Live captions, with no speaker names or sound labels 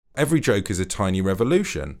Every joke is a tiny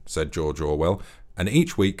revolution, said George Orwell, and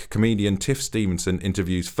each week comedian Tiff Stevenson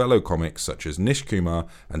interviews fellow comics such as Nish Kumar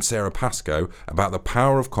and Sarah Pascoe about the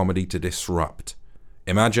power of comedy to disrupt.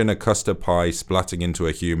 Imagine a custard pie splatting into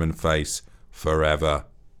a human face forever.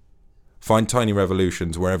 Find Tiny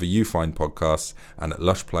Revolutions wherever you find podcasts and at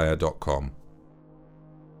lushplayer.com.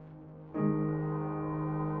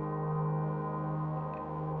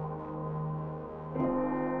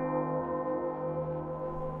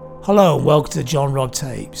 Hello and welcome to the John Rod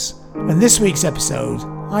Tapes. In this week's episode,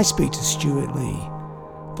 I speak to Stewart Lee,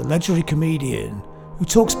 the legendary comedian who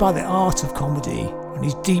talks about the art of comedy and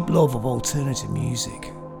his deep love of alternative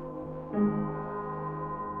music.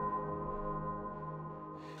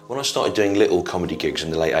 When I started doing little comedy gigs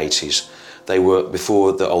in the late 80s, they were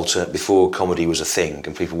before comedy was a thing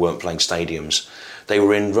and people weren't playing stadiums. They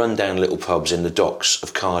were in run-down little pubs in the docks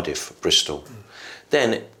of Cardiff, Bristol.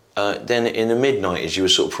 Then in the mid-90s you were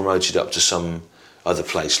sort of promoted up to some other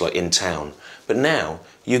place like in town. But now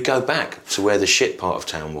you go back to where the shit part of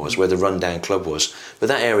town was, where the run-down club was. But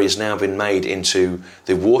that area's now been made into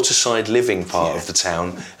the waterside living part of the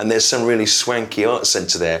town, and there's some really swanky art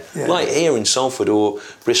centre there. Yeah. Like here in Salford or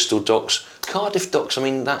Bristol Docks. Cardiff Docks, I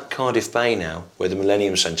mean that Cardiff Bay now, where the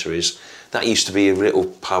Millennium Centre is, that used to be a little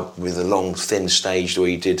pub with a long thin stage where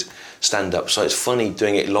you did stand-up. So it's funny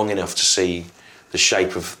doing it long enough to see the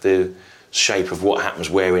shape of what happens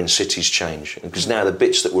where in cities change. Because now the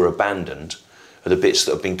bits that were abandoned are the bits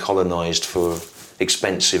that have been colonised for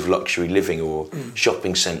expensive luxury living or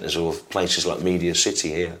shopping centres or places like Media City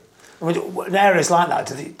here. I mean, in areas like that,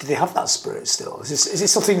 do they have that spirit still? Is it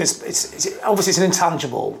something that's... obviously it's an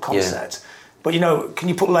intangible concept, but can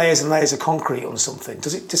you put layers and layers of concrete on something?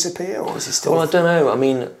 Does it disappear or is it still... Well, I don't know.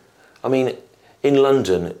 I mean, in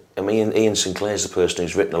London, Ian Sinclair's the person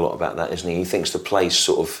who's written a lot about that, isn't he? He thinks the place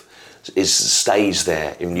sort of stays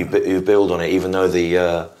there, and you build on it, even though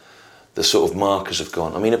the sort of markers have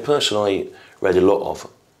gone. I mean, a person I read a lot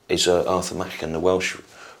of is Arthur Machen, the Welsh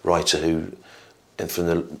writer who, from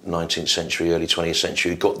the 19th century, early 20th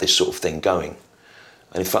century, got this sort of thing going.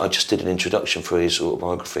 And in fact, I just did an introduction for his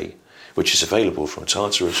autobiography, which is available from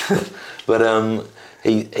Tartarus. but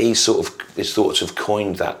he sort of, his thoughts have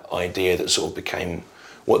coined that idea that sort of became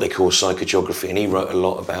what they call psychogeography, and he wrote a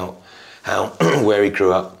lot about how where he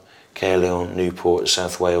grew up, Caerleon, Newport,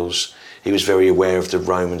 South Wales, he was very aware of the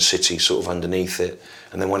Roman city sort of underneath it.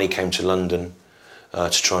 And then when he came to London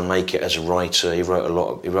to try and make it as a writer, he wrote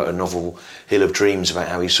a novel, Hill of Dreams, about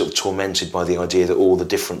how he's sort of tormented by the idea that all the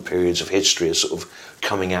different periods of history are sort of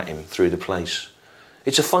coming at him through the place.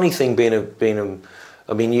 It's a funny thing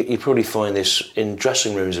you probably find this in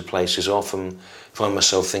dressing rooms of places. I often find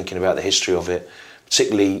myself thinking about the history of it,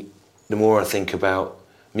 particularly the more I think about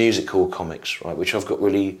music hall comics, right, which I've got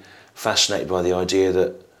really fascinated by the idea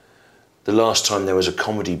that the last time there was a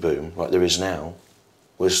comedy boom, like there is now,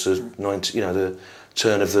 was the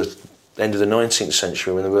turn of the end of the 19th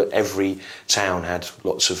century, when every town had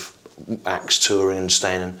lots of acts touring and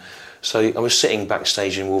staying. So I was sitting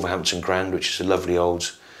backstage in Wolverhampton Grand, which is a lovely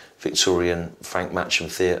old Victorian Frank Matcham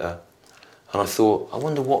theatre, and I thought, I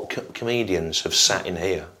wonder what comedians have sat in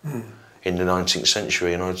here in the 19th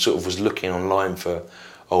century, and I sort of was looking online for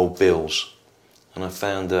old bills, and I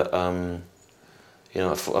found that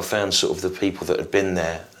I found sort of the people that had been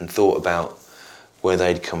there and thought about where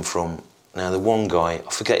they'd come from. Now the one guy,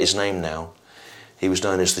 I forget his name now, he was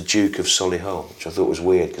known as the Duke of Solihull, which I thought was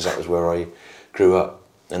weird because that was where I grew up,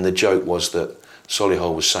 and the joke was that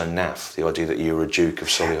Solihull was so naff. The idea that you were a Duke of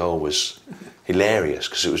Solihull was hilarious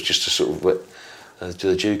because it was just a sort of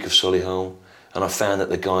the Duke of Solihull. And I found that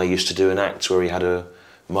the guy used to do an act where he had a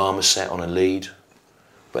marmoset on a lead,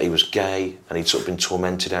 but he was gay and he'd sort of been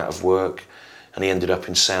tormented out of work, and he ended up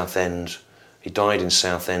in Southend. He died in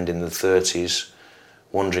Southend in the 30s,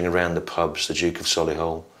 wandering around the pubs, the Duke of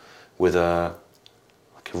Solihull, with a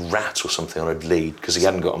rat or something on a lead because he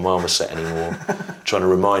hadn't got a marmoset anymore, trying to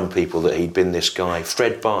remind people that he'd been this guy.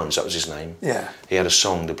 Fred Barnes, that was his name. Yeah. He had a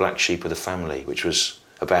song, The Black Sheep of the Family, which was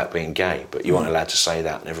about being gay, but you weren't allowed to say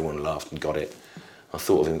that, and everyone laughed and got it. I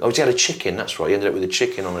thought of him. Oh, he had a chicken, that's right. He ended up with a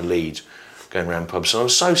chicken on a lead going around pubs. And I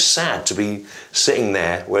was so sad to be sitting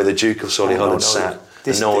there where the Duke of Solihull had sat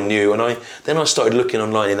and no one knew. And then I started looking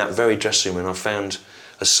online in that very dressing room, and I found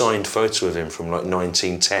a signed photo of him from like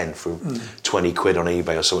 1910 for 20 quid on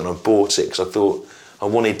eBay or something. I bought it because I thought, I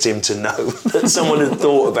wanted him to know that someone had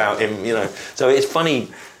thought about him, you know. So it's funny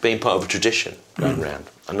being part of a tradition going round.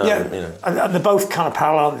 I know, Yeah, you know. and they're both kind of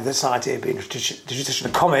parallel with this idea of being the tradition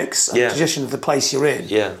of comics and the tradition of the place you're in.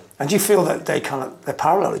 Yeah. And do you feel that they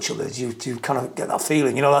parallel each other? Do you kind of get that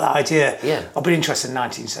feeling? You know, that idea of being interested in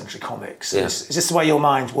 19th century comics. Yeah. Is this the way your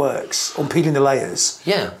mind works, unpeeling the layers?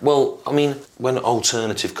 Yeah, well, I mean, when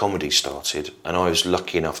alternative comedy started, and I was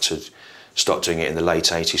lucky enough to start doing it in the late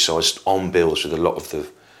 80s, so I was on bills with a lot of the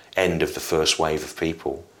end of the first wave of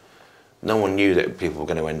people. No one knew that people were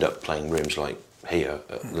going to end up playing rooms like here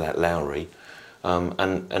at Lowry.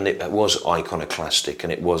 And it was iconoclastic,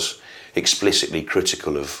 and it was explicitly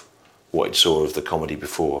critical of what it saw of the comedy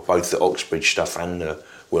before. Both the Oxbridge stuff and the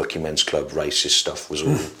Working Men's Club racist stuff was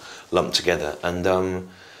all lumped together. And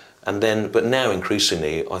then, but now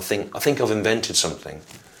increasingly, I think I've invented something.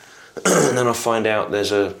 And then I find out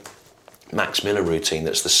there's a Max Miller routine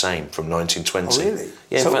that's the same from 1920. Oh, really?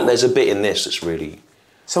 Yeah, in fact, there's a bit in this that's really...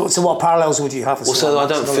 So what parallels would you have? Well, so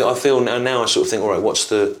I feel now I sort of think, all right, what's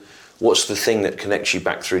the thing that connects you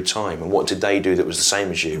back through time, and what did they do that was the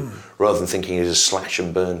same as you, rather than thinking it was a slash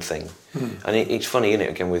and burn thing. And it's funny, isn't it,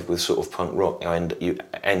 again, with sort of punk rock, you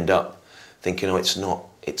end up thinking, oh, it's not,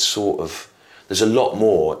 it's sort of, there's a lot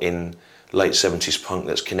more in late 70s punk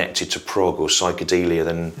that's connected to prog or psychedelia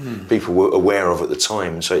than people were aware of at the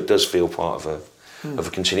time, so it does feel part of a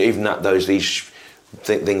continuum, even these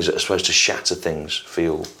things that are supposed to shatter things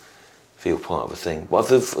feel part of a thing. But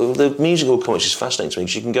the musical comics is fascinating to me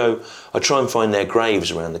because you can go... I try and find their graves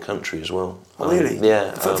around the country as well. Oh, really?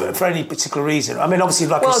 Yeah. For any particular reason? I mean, obviously,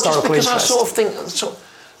 like historical interest. Well, just because I sort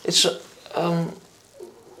of think...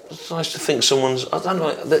 It's nice to think someone's... I don't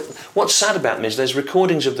know... What's sad about them is there's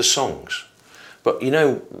recordings of the songs, but you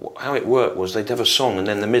know how it worked was they'd have a song and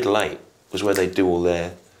then the middle eight was where they'd do all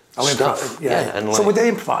their... stuff. And so would they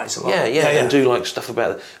improvise a lot? And do like stuff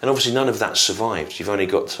about it. And obviously none of that survived. You've only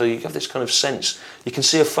got... So you have this kind of sense... You can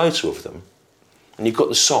see a photo of them, and you've got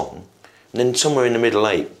the song, and then somewhere in the middle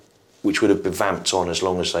eight, which would have been vamped on as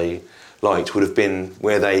long as they liked, would have been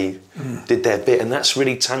where they did their bit, and that's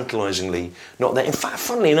really tantalisingly not there. In fact,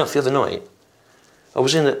 funnily enough, the other night, I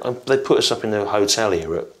was they put us up in the hotel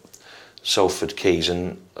here at Salford Quays,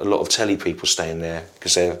 and a lot of telly people staying there,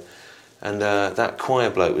 because they're... And that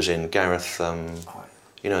choir bloke was in, Gareth,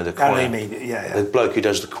 you know, the choir. The bloke who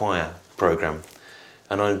does the choir programme.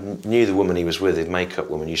 And I knew the woman he was with, the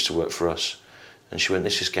makeup woman, used to work for us. And she went,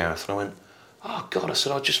 this is Gareth. And I went, oh, God, I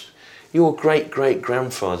said, your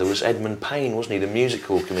great-great-grandfather was Edmund Payne, wasn't he, the music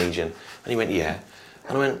hall comedian? And he went, yeah.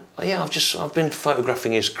 And I went, oh, yeah, I've been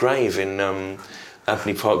photographing his grave in...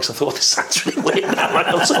 Anthony Parks. I thought, this sounds really weird now, right?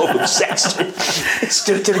 I'm sort of obsessed.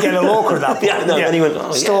 Did he get a walker at that point? Yeah, no, and he went,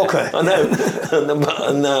 oh, Stalker. Yeah. I know.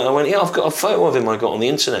 and I went, yeah, I've got a photo of him I got on the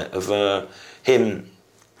internet of him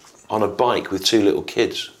on a bike with two little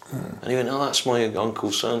kids. And he went, oh, that's my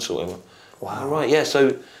uncle so-and-so, whatever. Wow. Oh, right, yeah,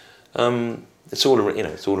 so it's all,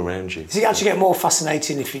 it's all around you. Does it actually get more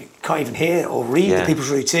fascinating if you can't even hear or read the people's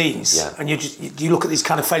routines? Yeah. And you look at these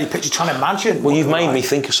kind of fairy pictures trying to imagine. Well, you've made me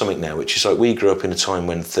think of something now, which is like we grew up in a time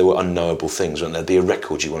when there were unknowable things, and there'd be a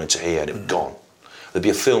record you wanted to hear and it was gone. There'd be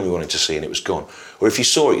a film you wanted to see and it was gone. Or if you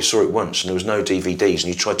saw it once and there was no DVDs and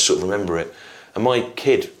you tried to sort of remember it. And my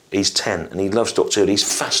kid, he's 10 and he loves Doctor Who. He's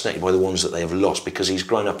fascinated by the ones that they have lost because he's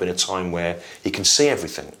grown up in a time where he can see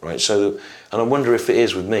everything, right? So, and I wonder if it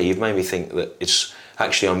is with me. You've made me think that it's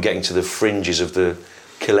actually I'm getting to the fringes of the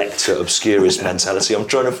collector obscurist mentality. I'm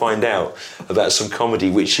trying to find out about some comedy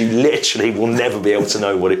which you literally will never be able to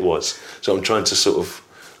know what it was. So I'm trying to sort of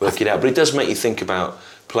work it out. But it does make you think about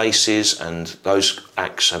places, and those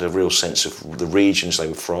acts had a real sense of the regions they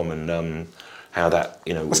were from and how that,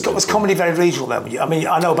 Was comedy very regional then? I mean,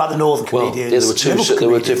 I know about the northern comedians. Yeah, there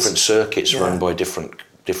were different circuits run by different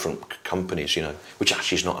companies, which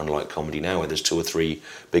actually is not unlike comedy now, where there's 2 or 3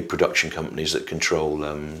 big production companies that control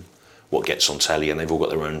what gets on telly, and they've all got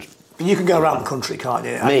their own... But you can go around the country, can't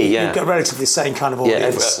you? You've got relatively the same kind of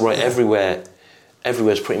audience.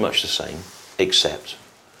 Everywhere's pretty much the same, except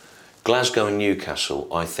Glasgow and Newcastle,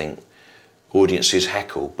 I think, audiences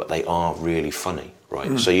heckle, but they are really funny,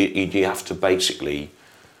 right? So you have to basically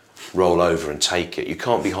roll over and take it. You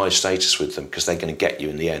can't be high status with them because they're going to get you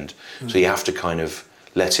in the end. So you have to kind of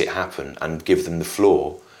let it happen and give them the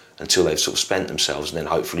floor until they've sort of spent themselves, and then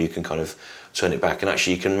hopefully you can kind of turn it back. And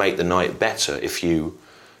actually you can make the night better if you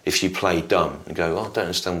play dumb and go, oh, I don't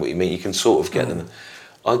understand what you mean. You can sort of get them.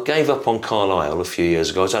 I gave up on Carlisle a few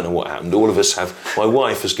years ago. I don't know what happened. All of us have. My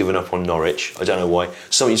wife has given up on Norwich. I don't know why.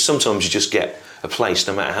 Sometimes you just get a place,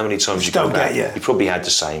 no matter how many times you go back. You probably had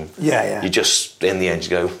the same. Yeah. You just, in the end,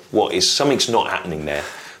 you go, something's not happening there.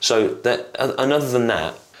 So that, and other than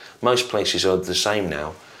that, most places are the same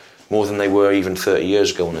now, more than they were even 30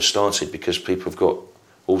 years ago when I started, because people have got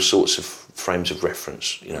all sorts of frames of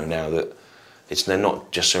reference, you know, now that they're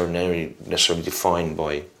not just necessarily defined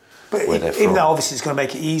by where they're from. Even though obviously it's going to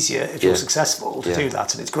make it easier if you're successful to do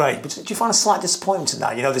that, and it's great. But do you find a slight disappointment in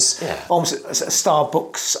that? You know, there's almost a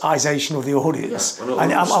Starbucksisation of the audience. Yeah,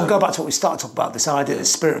 and I'm going back to what we started talking about, this idea that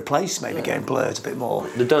spirit of place maybe getting blurred a bit more.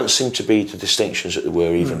 There don't seem to be the distinctions that there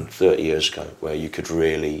were even 30 years ago, where you could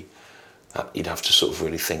really, you'd have to sort of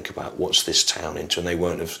really think about what's this town into, and they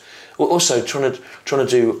won't have. Well, also trying to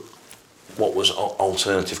do what was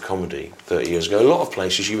alternative comedy 30 years ago. A lot of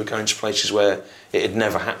places, you were going to places where it had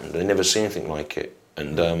never happened. They'd never seen anything like it.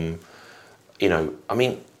 And, you know, I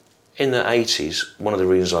mean, in the 80s, one of the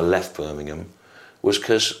reasons I left Birmingham was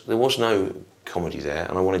because there was no comedy there,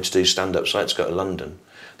 and I wanted to do stand-up, so I had to go to London.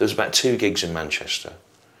 There was about 2 gigs in Manchester.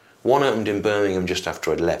 One opened in Birmingham just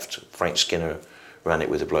after I'd left. Frank Skinner ran it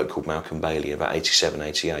with a bloke called Malcolm Bailey in about 87,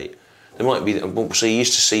 88. There might be, so you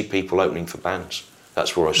used to see people opening for bands.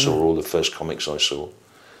 That's where I saw all the first comics I saw,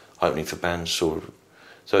 opening for bands. So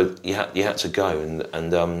you had to go,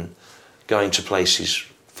 and going to places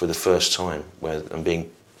for the first time, and being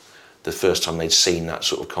the first time they'd seen that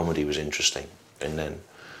sort of comedy was interesting. And then,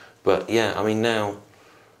 but yeah, I mean, now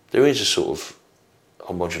there is a sort of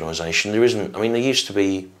homogenisation. There isn't. I mean, there used to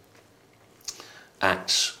be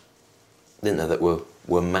acts, didn't there, that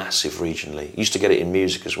were massive regionally. You used to get it in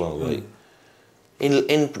music as well. Like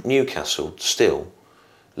in Newcastle, still.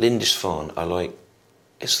 Lindisfarne are like,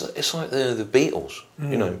 it's like the Beatles,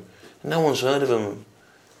 you know. No one's heard of them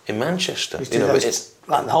in Manchester. You know, but it's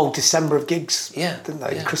like the whole December of gigs, didn't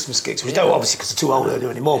they? Yeah. Christmas gigs, which don't obviously because they're too old to do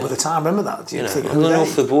anymore. But at the time, remember that? You know, and then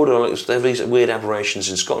off the border, like, there are these weird aberrations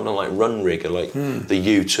in Scotland, like Runrig, like the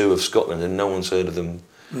U2 of Scotland, and no one's heard of them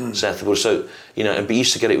south of the border. So you know, and we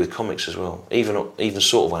used to get it with comics as well. Even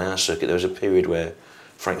sort of on our circuit, there was a period where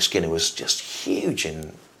Frank Skinner was just huge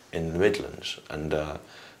in the Midlands, and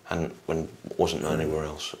when it wasn't known anywhere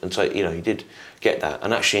else. And so, you know, you did get that.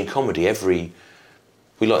 And actually in comedy, we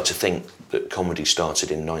like to think that comedy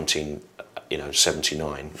started in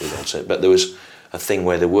 1979, but there was a thing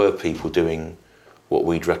where there were people doing what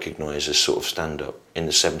we'd recognise as sort of stand-up in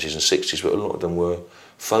the 70s and 60s, but a lot of them were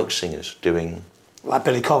folk singers doing... Like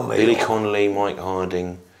Billy Connolly? Mike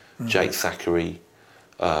Harding, Jake Thackeray,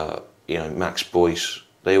 you know, Max Boyce.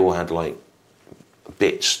 They all had, like,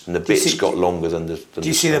 bits, and the bits got longer than the... Do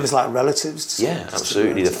you see them as like relatives? Yeah,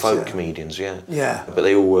 absolutely. The folk comedians, yeah. But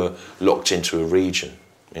they all were locked into a region,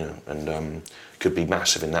 you know, and could be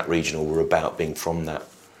massive in that region, or were about being from that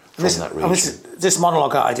region. I mean, this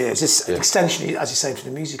monologue idea, is this an extension, as you say, to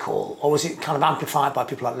the music hall, or was it kind of amplified by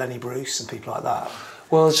people like Lenny Bruce and people like that?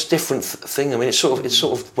 Well, it's a different thing. I mean, it sort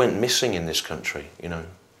of went missing in this country, you know.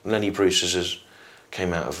 Lenny Bruce's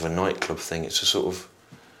came out of a nightclub thing. It's a sort of...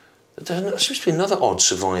 There seems to be another odd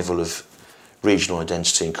survival of regional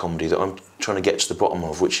identity in comedy that I'm trying to get to the bottom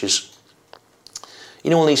of, which is, you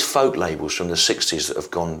know, all these folk labels from the 60s that have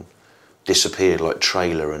disappeared, like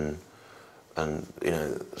Trailer and you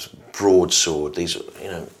know, Broadsword. These, you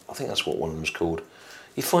know, I think that's what one of them's called.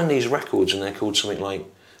 You find these records and they're called something like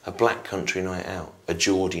A Black Country Night Out, A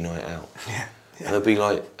Geordie Night Out. Yeah. And there'll be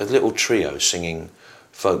like a little trio singing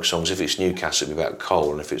folk songs. If it's Newcastle, it'll be about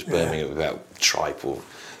coal, and if it's Birmingham, it'll be about tripe or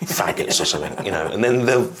faggots or something, you know. And then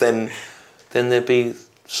there'd be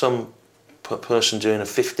some person doing a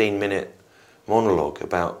 15-minute monologue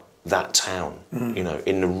about that town, you know,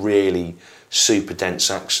 in a really super dense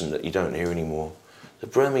accent that you don't hear anymore. The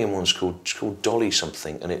Birmingham one's called Dolly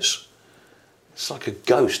something, and it's like a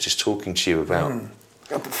ghost is talking to you about.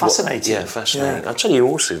 Fascinating. Fascinating. I'll tell you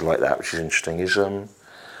also like that, which is interesting, is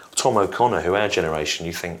Tom O'Connor, who our generation,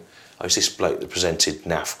 you think, oh, it's this bloke that presented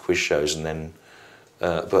naff quiz shows, and then,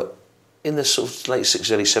 but in the sort of late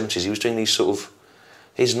 60s, early 70s, he was doing these sort of,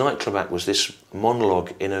 his nightclub act was this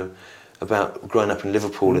monologue about growing up in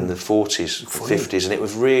Liverpool in the 40s, 50s, and it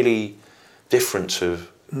was really different to,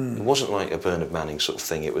 it wasn't like a Bernard Manning sort of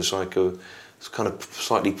thing, it was like a kind of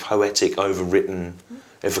slightly poetic, overwritten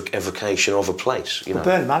evocation of a place, you know.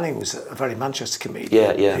 Bernard Manning was a very Manchester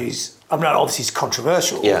comedian. Yeah. I mean, obviously he's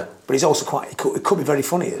controversial. Yeah. But he's also quite. It could be very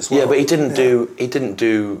funny as well. Yeah, but he did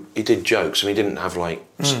jokes. I mean, he didn't have like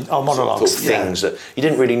monologues, sort of things that you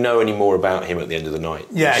didn't really know any more about him at the end of the night.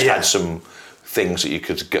 Yeah, he just had some things that you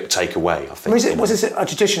could take away. I think. I mean, was this a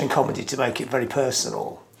tradition in comedy to make it very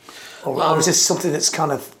personal, or is this something that's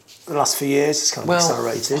kind of the last few years it's kind of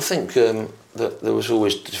accelerated? I think that there was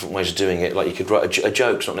always different ways of doing it. Like you could write a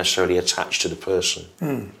joke's not necessarily attached to the person,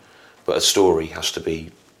 but a story has to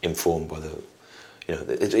be informed by the. You know,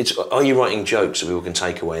 it's are you writing jokes that people can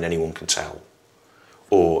take away and anyone can tell,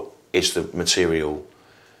 or is the material,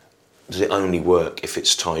 does it only work if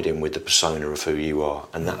it's tied in with the persona of who you are?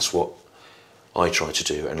 And that's what I try to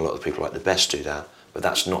do, and a lot of people like the best do that. But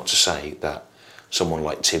that's not to say that someone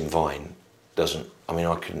like Tim Vine doesn't. I mean,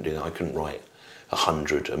 I couldn't do that. I couldn't write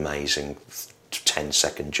 100 amazing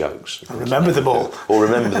 10-second jokes. I remember them all. Or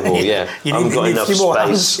remember them all, yeah. I haven't got enough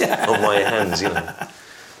space hands. on my hands, you know.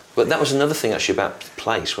 But that was another thing actually about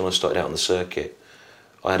place. When I started out on the circuit,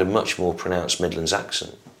 I had a much more pronounced Midlands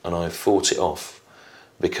accent, and I fought it off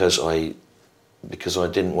because I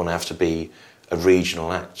didn't want to have to be a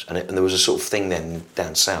regional act. And there was a sort of thing then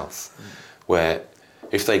down south where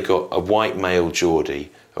if they got a white male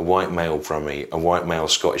Geordie, a white male Brummie, a white male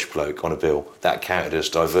Scottish bloke on a bill, that counted as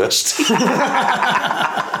diversity.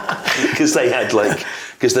 Because they had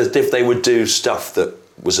if they would do stuff that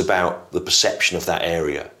was about the perception of that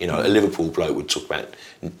area. You know, a Liverpool bloke would talk about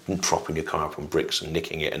propping your car up on bricks and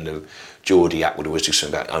nicking it, and the Geordie act would always do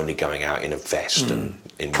something about only going out in a vest and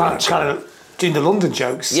in winter. Kind of doing the London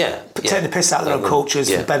jokes. Yeah. Taking the piss out of their own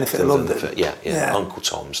cultures for the benefit of London. Yeah. Uncle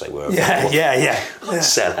Tom's, they were. Yeah.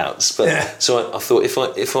 Sellouts. But so I thought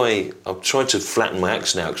if I tried to flatten my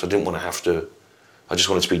accent out because I didn't want to have to. I just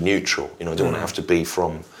wanted to be neutral. You know, I didn't want to have to be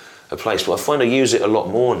from a place. But I find I use it a lot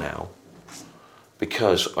more now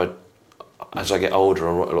because as I get older,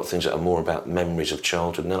 I write a lot of things that are more about memories of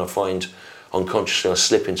childhood, and then I find unconsciously I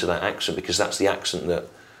slip into that accent because that's the accent that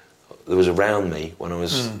was around me when I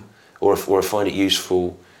was. Or I find it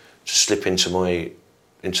useful to slip into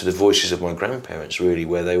the voices of my grandparents, really,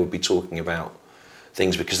 where they would be talking about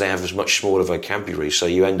things because they have a much smaller vocabulary. So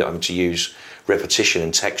you end up having to use repetition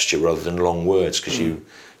and texture rather than long words because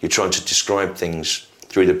you're trying to describe things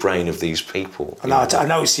through the brain of these people. I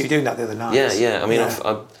noticed you doing that the other night. Yeah. I mean,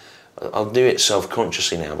 I'll do it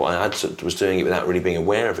self-consciously now, but I was doing it without really being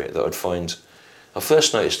aware of it. That I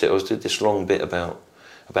first noticed it. I did this long bit about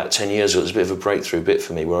 10 years ago. It was a bit of a breakthrough bit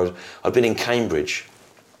for me where I'd been in Cambridge.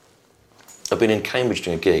 I'd been in Cambridge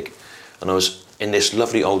doing a gig, and I was in this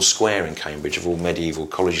lovely old square in Cambridge of all medieval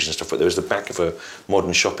colleges and stuff. But there was the back of a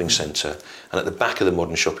modern shopping centre, and at the back of the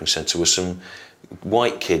modern shopping centre were some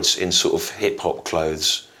white kids in sort of hip-hop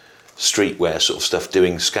clothes, streetwear sort of stuff,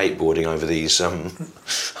 doing skateboarding over these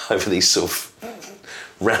sort of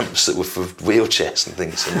ramps that were for wheelchairs and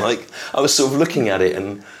things. And I was sort of looking at it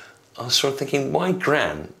and I was sort of thinking, my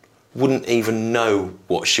gran wouldn't even know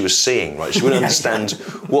what she was seeing, right? She wouldn't understand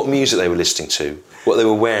what music they were listening to, what they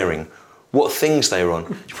were wearing, what things they were on.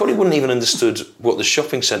 She probably wouldn't even understood what the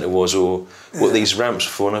shopping centre was or what these ramps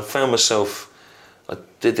were for. And I found myself, I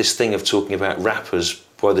did this thing of talking about rappers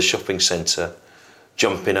by the shopping centre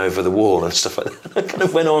jumping over the wall and stuff like that. I kind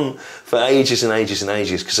of went on for ages and ages and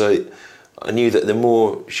ages because I knew that the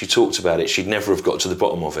more she talked about it, she'd never have got to the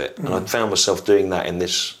bottom of it. And I found myself doing that in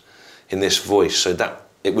this voice, so that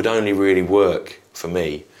it would only really work for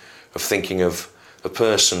me of thinking of a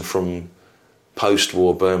person from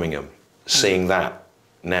post-war Birmingham seeing that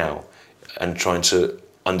now and trying to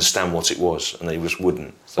understand what it was, and they just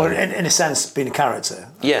wouldn't. So, well, in a sense, being a character.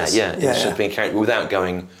 Yeah. Being a character without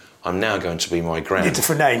going, I'm now going to be my gran. A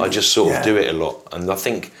different name. I just sort of do it a lot, and I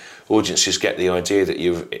think audiences get the idea that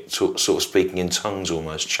you're sort of speaking in tongues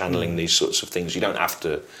almost, channeling these sorts of things. You don't have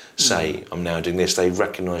to say, I'm now doing this. They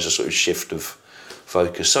recognise a sort of shift of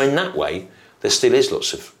focus. So in that way, there still is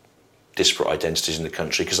lots of disparate identities in the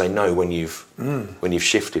country because they know when you've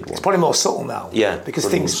shifted one. It's probably more subtle now. Yeah. Because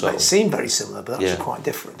things seem very similar, but actually quite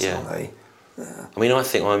different, aren't they? Yeah. I mean, I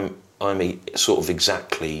think I'm sort of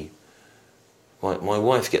exactly... My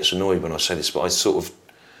wife gets annoyed when I say this, but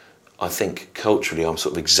I think culturally I'm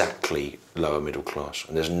sort of exactly lower middle class,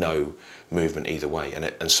 and there's no movement either way,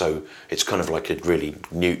 and so it's kind of like a really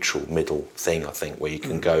neutral middle thing, I think, where you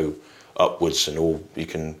can go upwards and you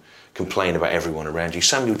can complain about everyone around you.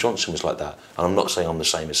 Samuel Johnson was like that, and I'm not saying I'm the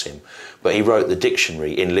same as him, but he wrote the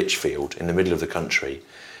dictionary in Lichfield, in the middle of the country.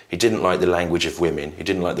 He didn't like the language of women, he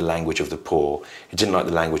didn't like the language of the poor, he didn't like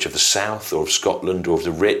the language of the South or of Scotland or of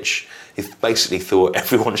the rich. He basically thought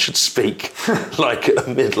everyone should speak like a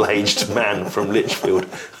middle-aged man from Lichfield.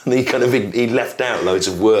 And he left out loads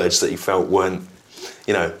of words that he felt weren't,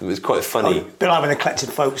 it was quite funny. A bit like when they collected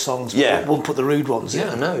folk songs, wouldn't put the rude ones in.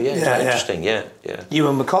 Yeah, I know, interesting, yeah. You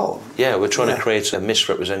and McCall. Yeah, we're trying to create a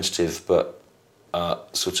misrepresentative but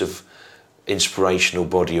sort of inspirational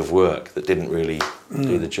body of work that didn't really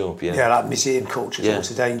do the job. Yeah, like museum culture is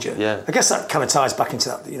always a danger. Yeah, I guess that kind of ties back into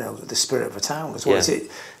that, the spirit of a town as well. Is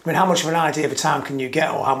it? I mean, how much of an idea of a town can you get,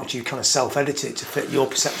 or how much you kind of self-edit it to fit your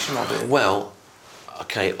perception of it? Well,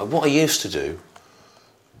 okay, what I used to do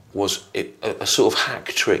a sort of hack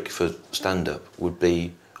trick for stand-up would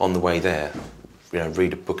be on the way there,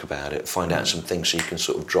 read a book about it, find out some things so you can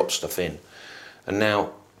sort of drop stuff in. And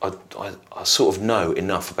now I sort of know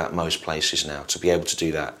enough about most places now to be able to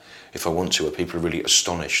do that if I want to, where people are really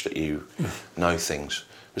astonished that you know things.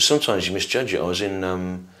 But sometimes you misjudge it. I was in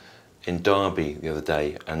Derby the other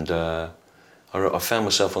day, and I found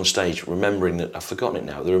myself on stage remembering that, I've forgotten it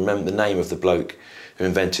now, the name of the bloke who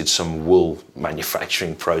invented some wool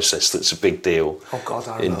manufacturing process that's a big deal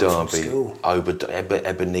in Derby.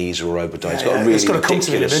 Ebenezer or Obadiah. He's got a really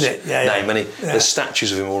ridiculous name, and there's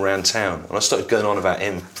statues of him all around town. And I started going on about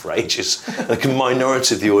him for ages. Like a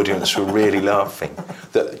minority of the audience were really laughing.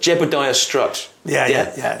 That Jebediah Strutt.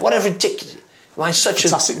 What a ridiculous... Like such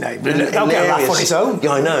fantastic name. They'll get a laugh on its own.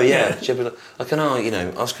 Yeah, I know. Yeah, Jebediah.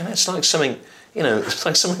 I was going. It's like something. It's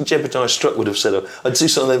like something Jebediah Strutt would have said. I'd do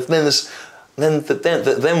something.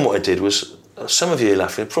 Then what I did was, some of you are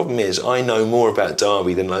laughing. The problem is, I know more about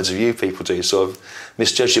Derby than loads of you people do, so I've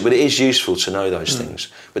misjudged it. But it is useful to know those things.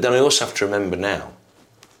 But then I also have to remember now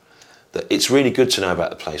that it's really good to know about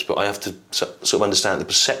the place, but I have to sort of understand the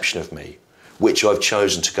perception of me, which I've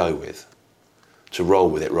chosen to go with, to roll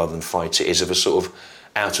with it rather than fight it, is of a sort of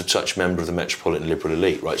out-of-touch member of the metropolitan liberal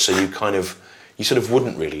elite, right? So you sort of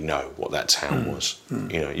wouldn't really know what that town was.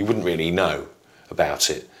 You wouldn't really know about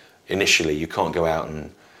it. Initially, you can't go out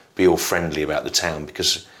and be all friendly about the town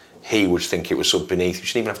because he would think it was sort of beneath. You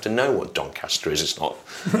shouldn't even have to know what Doncaster is. It's not,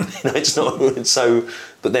 it's not. So,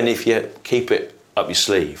 but then if you keep it up your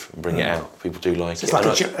sleeve and bring it out, people do like it. It's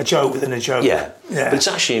like a joke within a joke. Yeah. But it's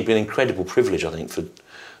actually been an incredible privilege, I think, for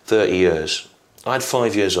 30 years. I had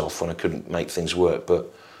 5 years off when I couldn't make things work,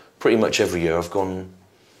 but pretty much every year I've gone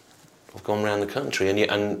around the country, and you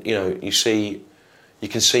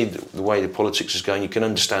can see the way the politics is going. You can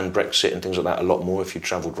understand Brexit and things like that a lot more if you've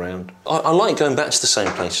travelled round. I like going back to the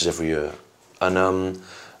same places every year, and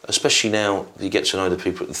especially now that you get to know the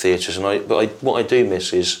people at the theatres. What I do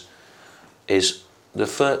miss is the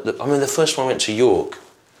first time I went to York,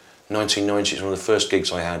 1990. It's one of the first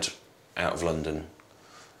gigs I had out of London,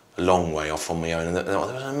 a long way off on my own, and there was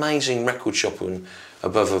an amazing record shop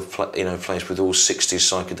above a place with all 60s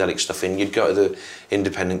psychedelic stuff in. You'd go to the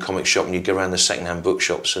independent comic shop and you'd go around the second-hand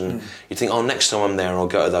bookshops and you'd think, next time I'm there I'll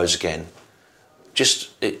go to those again. Just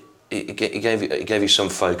it gave you some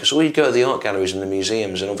focus. Or you'd go to the art galleries and the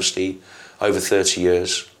museums, and obviously over 30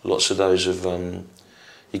 years lots of those have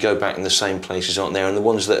you go back and the same places aren't there, and the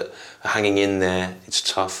ones that are hanging in there, it's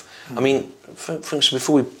tough. I mean, for instance,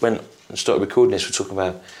 before we went and started recording this, we're talking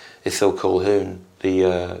about Ithel Colquhoun,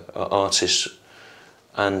 the artist.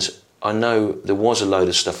 And I know there was a load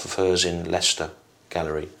of stuff of hers in Leicester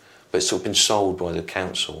Gallery, but it's sort of been sold by the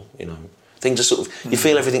council, Things are sort of, you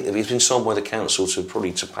feel everything that has been sold by the council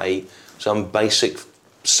to pay some basic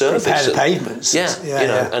service. Repair the pavements.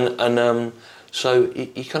 And so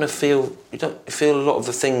you kind of feel, you feel a lot of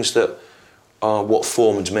the things that are what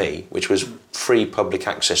formed me, which was free public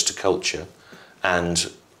access to culture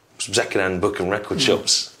and second-hand book and record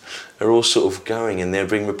shops, are all sort of going, and they're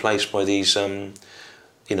being replaced by these...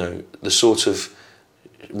 the sort of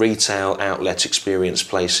retail outlet experience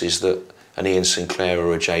places that an Ian Sinclair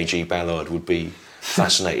or a J.G. Ballard would be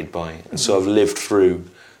fascinated by. And so I've lived through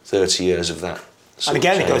 30 years of that. And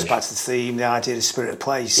again, it goes back to the theme, the idea of the spirit of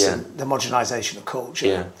place, and the modernisation of culture.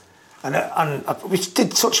 Yeah. And we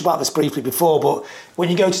did touch about this briefly before, but when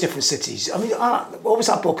you go to different cities, I mean, what was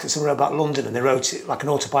that book that someone wrote about London, and they wrote it like an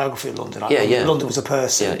autobiography of London? London was a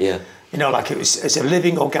person. Like it's a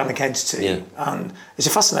living, organic entity, and it's a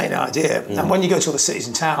fascinating idea. And when you go to other cities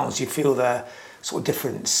and towns, you feel they're sort of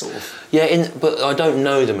different, sort of. Yeah, but I don't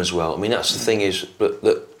know them as well. I mean, that's the thing is, but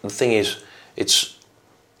the thing is, it's.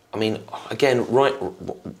 I mean, again, right.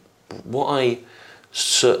 What I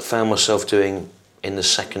found myself doing in the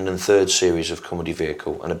second and third series of Comedy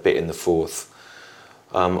Vehicle, and a bit in the fourth,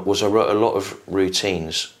 was I wrote a lot of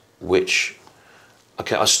routines, which.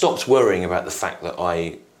 Okay, I stopped worrying about the fact that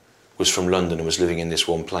I was from London and was living in this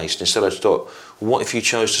one place. And instead I thought, what if you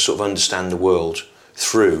chose to sort of understand the world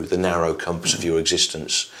through the narrow compass of your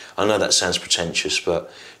existence? I know that sounds pretentious,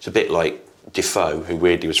 but it's a bit like Defoe, who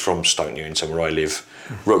weirdly was from Stoke Newington, where I live,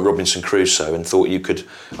 wrote Robinson Crusoe and thought you could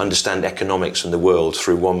understand economics and the world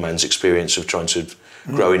through one man's experience of trying to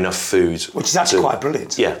grow enough food. Which is actually quite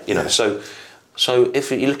brilliant. So if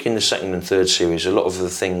you look in the second and third series, a lot of the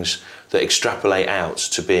things that extrapolate out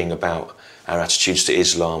to being about our attitudes to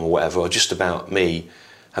Islam or whatever, are just about me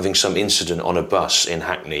having some incident on a bus in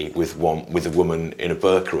Hackney with a woman in a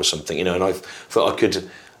burqa or something, and I thought I could,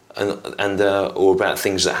 or about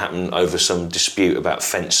things that happen over some dispute about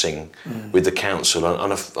fencing with the council,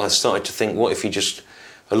 and I started to think, what if you just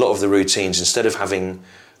a lot of the routines, instead of having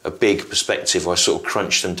a big perspective, I sort of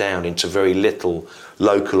crunch them down into very little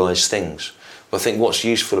localised things. But I think what's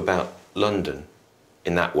useful about London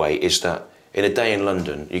in that way is that in a day in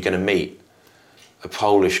London, you're going to meet a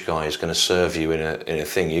Polish guy who's going to serve you in a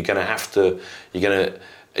thing. You're going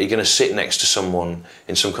to sit next to someone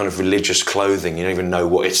in some kind of religious clothing. You don't even know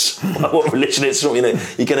what religion it's. You know,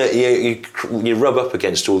 you rub up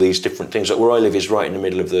against all these different things. Like where I live is right in the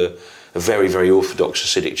middle of a very, very Orthodox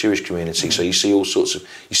Hasidic Jewish community. So you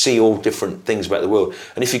see all different things about the world.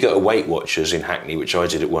 And if you go to Weight Watchers in Hackney, which I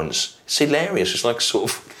did at once, it's hilarious. It's like a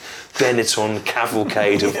sort of Benetton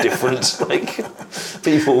cavalcade of different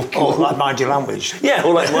people. Or like Mind Your Language. Yeah,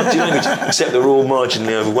 or like Mind Your Language, except they're all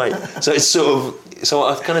marginally overweight. So it's sort of. So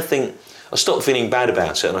I kind of think I stopped feeling bad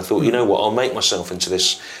about it, and I thought, you know what, I'll make myself into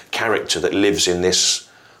this character that lives in this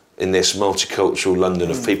multicultural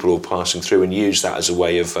London of people all passing through, and use that as a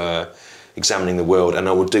way of examining the world. And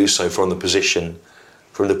I will do so from the position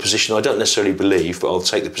I don't necessarily believe, but I'll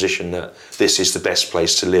take the position that this is the best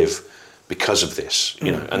place to live because of this,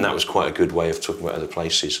 you know. And that was quite a good way of talking about other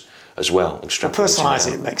places as well.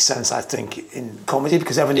 Personalising it makes sense, I think, in comedy,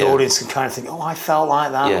 because everyone in the audience can kind of think, oh, I felt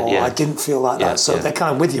like that, I didn't feel like that. So they're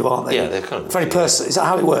kind of with you, aren't they? Yeah, they're kind of very personal. Is that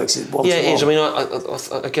how it works? It is. I mean,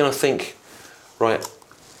 I think, right,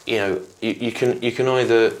 you know, you can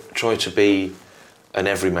either try to be an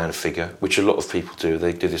everyman figure, which a lot of people do.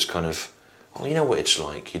 They do this kind of, oh, you know what it's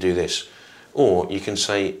like, you do this. Or you can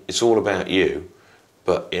say it's all about you,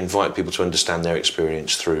 but invite people to understand their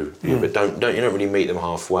experience through you, but you don't really meet them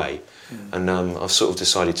halfway. And I've sort of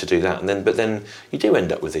decided to do that. But then you do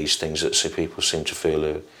end up with these things that people seem to feel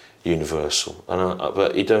are universal.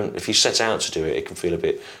 But you don't. If you set out to do it, it can feel a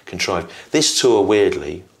bit contrived. This tour,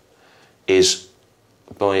 weirdly, is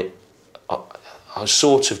I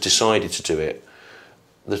sort of decided to do it.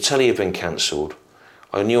 The telly had been cancelled.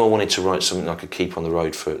 I knew I wanted to write something I could keep on the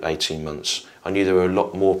road for 18 months. I knew there were a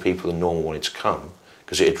lot more people than normal wanted to come,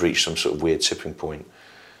 because it had reached some sort of weird tipping point.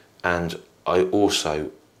 And I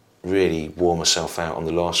also really wore myself out on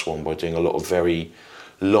the last one by doing a lot of very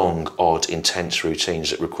long, odd, intense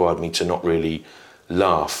routines that required me to not really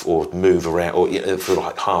laugh or move around, or for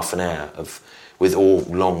like half an hour with all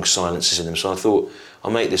long silences in them. So I thought,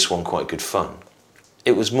 I'll make this one quite good fun.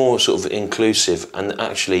 It was more sort of inclusive, and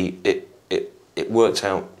actually it worked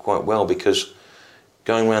out quite well, because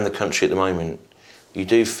going around the country at the moment, you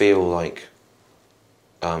do feel like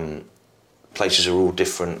places are all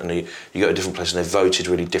different, and you go to different places and they're voted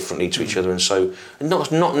really differently to each other, and so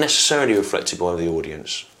not necessarily reflected by the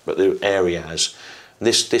audience, but the area has.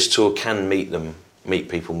 This tour can meet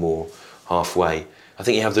people more halfway. I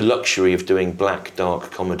think you have the luxury of doing black, dark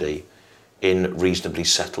comedy in reasonably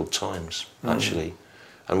settled times, actually.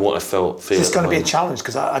 And what I feel it's going to be a challenge,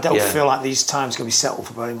 because I don't feel like these times are going to be settled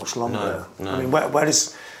for very much longer. No. I mean, where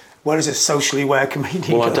does a socially aware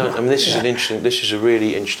comedian go? I don't. I mean, this is a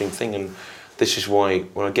really interesting thing, and this is why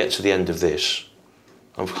when I get to the end of this,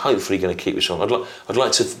 I'm hopefully going to keep this on. I'd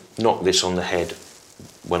like to knock this on the head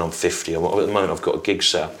when I'm 50. At the moment, I've got a gig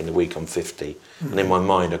set up in the week I'm 50, and in my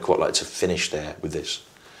mind, I'd quite like to finish there with this.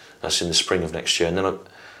 That's in the spring of next year, and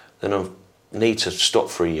then I need to stop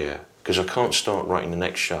for a year, because I can't start writing the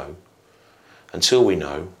next show until we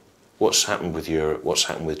know what's happened with Europe, what's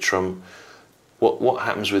happened with Trump, what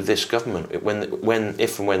happens with this government.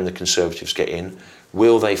 If and when the Conservatives get in,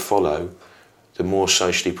 will they follow the more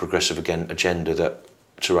socially progressive agenda that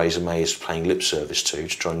Theresa May is paying lip service to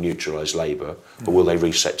try and neutralise Labour, or will they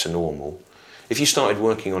reset to normal? If you started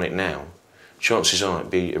working on it now, chances are it'd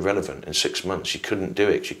be irrelevant in 6 months. You couldn't do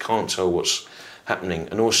it, 'cause you can't tell what's happening.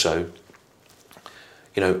 And also,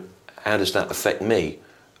 you know, how does that affect me?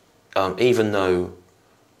 Even though,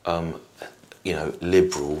 you know,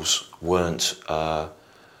 liberals weren't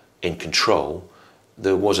in control,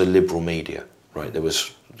 there was a liberal media, right? There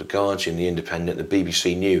was The Guardian, The Independent, the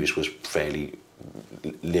BBC News was fairly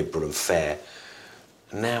liberal and fair.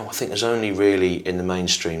 Now I think there's only really in the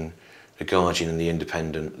mainstream The Guardian and The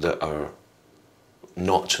Independent that are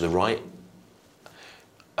not to the right.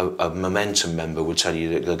 A Momentum member would tell you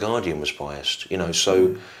that The Guardian was biased, you know,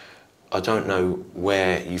 so I don't know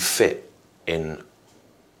where you fit in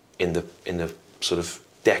the sort of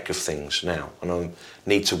deck of things now, and I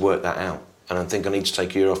need to work that out, and I think I need to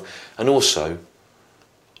take a year off. And also,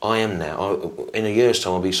 I am now, in a year's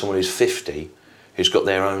time, I'll be someone who's 50, who's got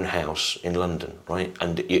their own house in London, right?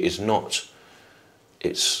 And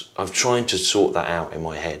I'm trying to sort that out in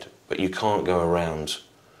my head, but you can't go around,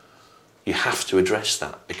 you have to address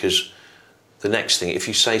that, because the next thing, if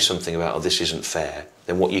you say something about, oh, this isn't fair,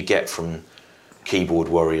 then what you get from keyboard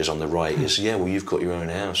warriors on the right is, yeah, well, you've got your own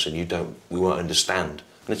house and we won't understand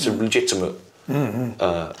and it's a legitimate.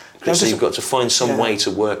 So you've got to find some way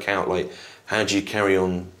to work out, like, how do you carry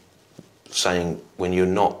on saying when you're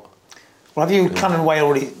not. Well, have you kind of in a way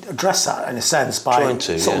already addressed that in a sense by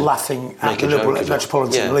sort of laughing at the Liberal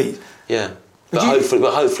metropolitan elite? Yeah, but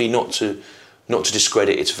hopefully not to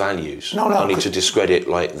discredit its values. Only to discredit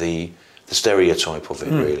like the stereotype of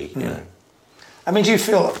it, really. You know. I mean, do you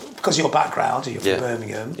feel, because of your background, you're from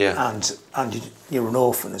Birmingham, and you're an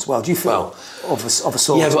orphan as well, do you feel of a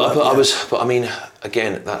sort? Yeah, but I mean,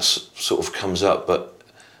 again, that's sort of comes up. But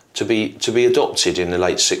to be adopted in the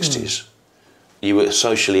late '60s, you were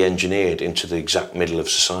socially engineered into the exact middle of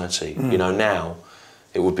society. You know, now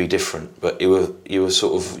it would be different, but you were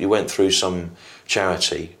sort of, you went through some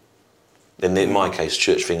charity. In my case,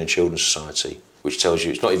 Church of England Children's Society, which tells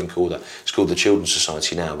you it's not even called that. It's called the Children's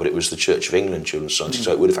Society now, but it was the Church of England Children's Society.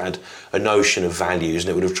 So it would have had a notion of values, and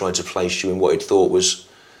it would have tried to place you in what it thought was,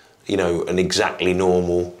 you know, an exactly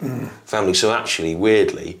normal family. So actually,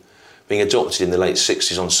 weirdly, being adopted in the late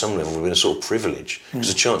 '60s on some level would have been a sort of privilege, because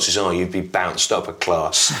the chances are you'd be bounced up a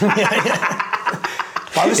class. But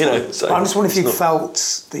I'm just wondering if you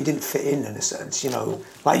felt that you didn't fit in a sense, you know.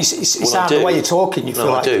 Like you sound, the way you're talking, you feel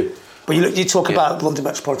like... I do. But you talk about London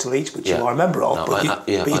Metropolitan Elite, which you are a member of, but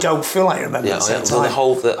you don't feel like you're a member at the same time.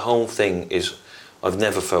 That whole thing is, I've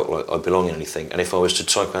never felt like I belong in anything. And if I was to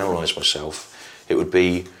psychoanalyse myself, it would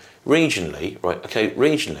be regionally, right? Okay,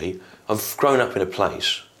 regionally, I've grown up in a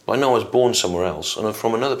place. I know I was born somewhere else, and I'm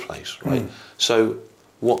from another place, right? So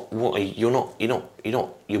what are you, you're not,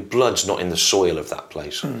 your blood's not in the soil of that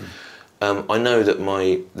place. I know that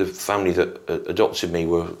the family that adopted me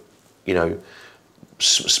were, you know,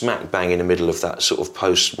 smack bang in the middle of that sort of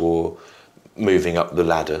post-war moving up the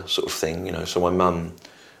ladder sort of thing, you know. So my mum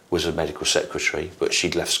was a medical secretary, but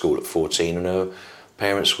she'd left school at 14, and her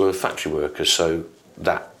parents were factory workers. So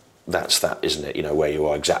that's that, isn't it? You know, where you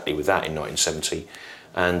are exactly with that in 1970.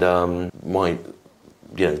 And my,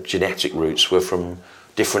 you know, genetic roots were from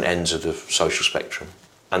different ends of the social spectrum.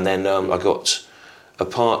 And then I got a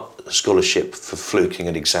part scholarship for fluking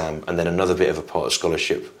an exam, and then another bit of a part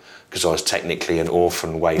scholarship because I was technically an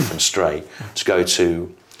orphan, waif and stray, to go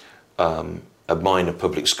to a minor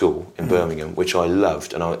public school in Birmingham, which I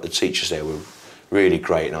loved, and the teachers there were really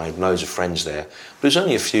great, and I had loads of friends there. But it was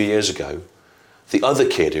only a few years ago, the other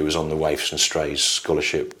kid who was on the Waifs and Strays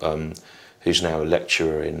scholarship, who's now a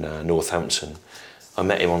lecturer in Northampton, I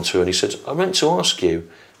met him on tour, and he said, I meant to ask you,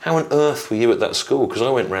 how on earth were you at that school? Because I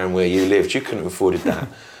went round where you lived, you couldn't have afforded that.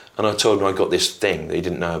 And I told him I got this thing that he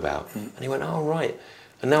didn't know about. And he went, oh, right.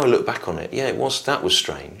 And now I look back on it, that was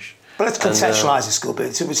strange. But let's contextualise this a little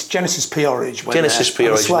bit. It was Genesis Peorage. Genesis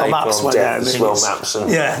Peorage, the swell maps went there. The swell maps.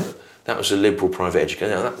 And that was a liberal private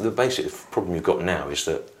education. Now, the basic problem you've got now is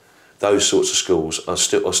that those sorts of schools are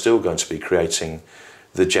still going to be creating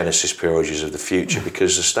the Genesis Peorages of the future,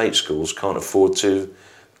 because the state schools can't afford to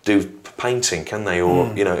do painting, can they?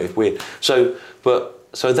 Or you know, it's weird. So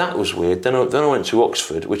that was weird. Then I went to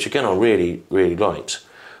Oxford, which again I really, really liked,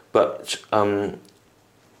 but and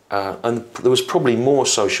there was probably more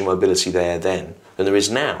social mobility there then than there is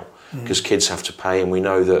now, because kids have to pay, and we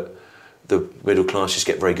know that the middle classes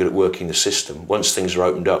get very good at working the system. Once things are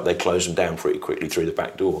opened up, they close them down pretty quickly through the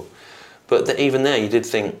back door. But even there, you did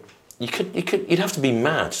think you'd have to be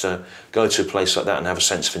mad to go to a place like that and have a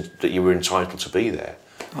sense that you were entitled to be there.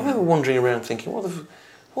 I remember wandering around thinking,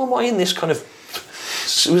 why am I in this kind of...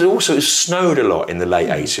 It snowed a lot in the late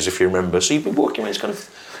 80s, if you remember, so you'd be walking around these kind of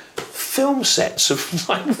film sets of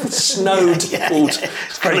like snowed...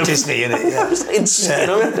 It's very Disney, isn't it? It's insane.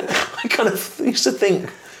 I kind of used to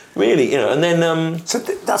think, really, you know, and then... So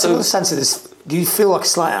that's another sense of this. Do you feel like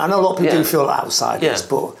slightly... I know a lot of people do feel outsiders,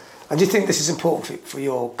 but... And do you think this is important for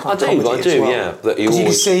your kind of comedy as well? Yeah. Because you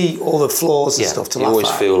can see all the flaws and stuff to laugh at. You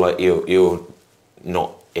always feel like you're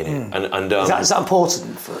not in it. And is that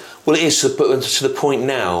important? Well, it is, but to the point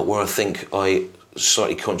now where I think I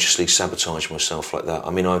slightly consciously sabotage myself like that. I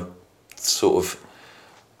mean, I sort of...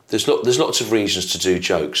 There's lots of reasons to do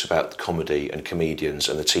jokes about comedy and comedians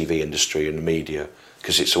and the TV industry and the media,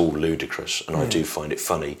 because it's all ludicrous, and I do find it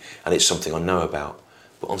funny, and it's something I know about.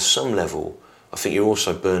 But on some level, I think you're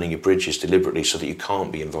also burning your bridges deliberately so that you can't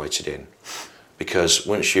be invited in, because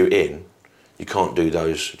once you're in, you can't do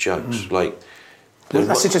those jokes. Like,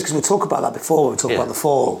 that's interesting, because we'll talk about that before. We'll talk about The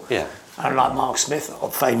Fall. Yeah. And like Mark Smith,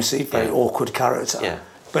 famously very awkward character. Yeah.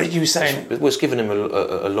 But you were saying it was giving him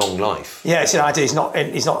a long life. Yeah, it's an idea. He's not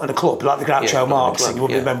in a club like the Groucho Marx. He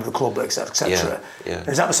wouldn't be a member of the club, etc., etc. Yeah.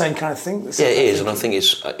 Is that the same kind of thing? Yeah, it is, and I think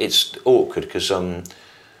it's awkward because.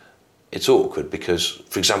 It's awkward because,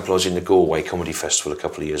 for example, I was in the Galway Comedy Festival a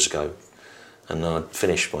couple of years ago, and I'd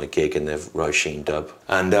finished my gig in the Roisin dub,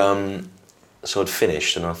 and so I'd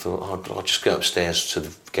finished, and I thought, I'll just go upstairs to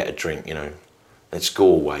get a drink, you know. It's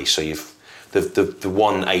Galway, so you've the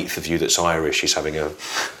 1/8 of you that's Irish is having a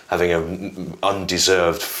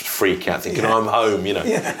undeserved freak out, thinking I'm home, you know.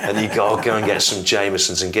 Yeah. And you go and get some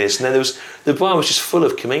Jamesons and Guinness. And then the bar was just full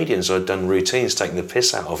of comedians I'd done routines taking the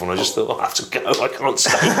piss out of, and I just thought, I have to go, I can't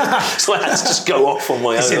stay. So I had to just go off on my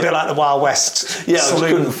own. It's a bit like the Wild West. Yeah, I just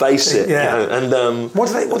couldn't face it. Yeah. You know? And what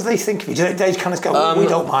do they think of you? Do they kind of go, we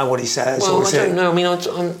don't mind what he says? Well, I don't know. I mean,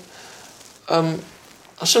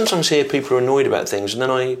 I sometimes hear people are annoyed about things, and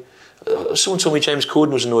then someone told me James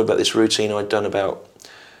Corden was annoyed about this routine I'd done about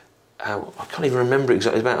how, I can't even remember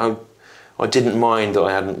exactly, about how I didn't mind that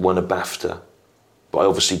I hadn't won a BAFTA, but I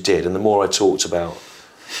obviously did, and the more I talked about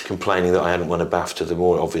complaining that I hadn't won a BAFTA, the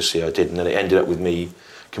more obviously I did, and then it ended up with me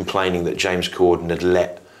complaining that James Corden had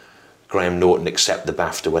let Graham Norton accept the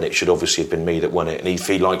BAFTA when it should obviously have been me that won it, and if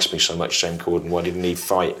he likes me so much, James Corden, why didn't he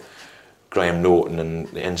fight Graham Norton? And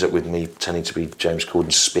it ends up with me pretending to be James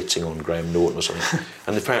Corden spitting on Graham Norton or something.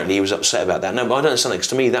 And apparently he was upset about that. No, but I don't understand that, because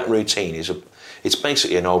to me that routine it's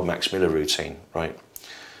basically an old Max Miller routine, right?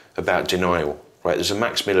 About denial, right? There's a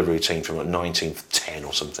Max Miller routine from like 1910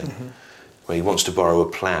 or something, where he wants to borrow a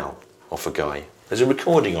plough off a guy. There's a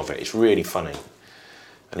recording of it, it's really funny.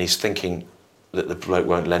 And he's thinking that the bloke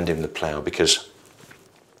won't lend him the plough because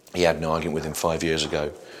he had an argument with him 5 years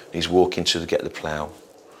ago. He's walking to get the plough.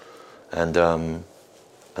 And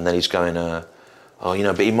then he's going,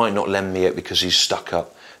 but he might not lend me it because he's stuck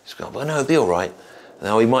up. He's going, well, no, it'll be all right.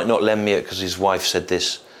 No, he might not lend me it because his wife said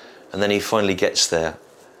this. And then he finally gets there,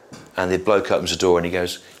 and the bloke opens the door and he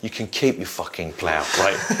goes, you can keep your fucking plough,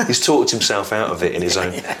 right? He's talked himself out of it in his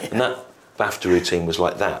own... And that BAFTA routine was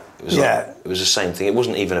like that. It was it was the same thing. It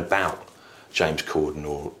wasn't even about James Corden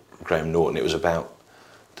or Graham Norton. It was about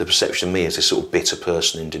the perception of me as this sort of bitter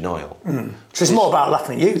person in denial. So it's more about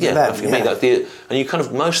laughing at you than them. Laughing at me. And you kind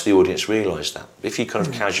of, most of the audience realise that. If you kind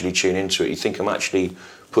of casually tune into it, you think I'm actually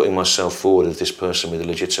putting myself forward as this person with a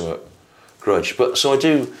legitimate grudge. But so I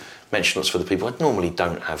do mention lots for the people. I normally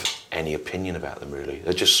don't have any opinion about them, really.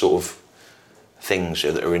 They're just sort of things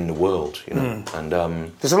that are in the world, you know.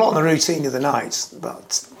 And there's a lot in the routine of the night,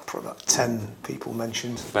 probably about 10 people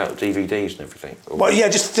mentioned. About DVDs and everything. Well, yeah,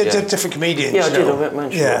 just different comedians. Yeah, I did. I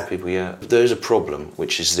mentioned a lot of people, yeah. There's a problem,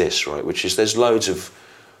 which is this, right, which is there's loads of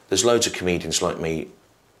comedians like me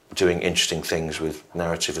doing interesting things with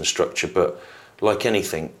narrative and structure, but like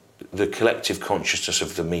anything, the collective consciousness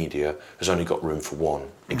of the media has only got room for one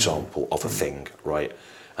example of a thing, right?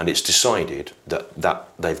 And it's decided that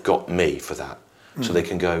they've got me for that. So they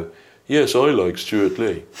can go, yes, I like Stewart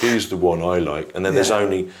Lee. He's the one I like. And then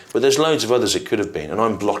there's loads of others it could have been, and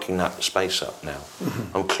I'm blocking that space up now.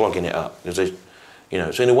 I'm clogging it up. So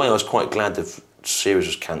in a way I was quite glad the series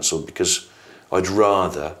was cancelled, because I'd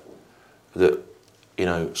rather that,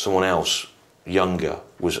 someone else, younger,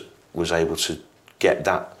 was able to get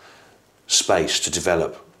that space to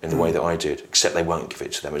develop in the way that I did, except they won't give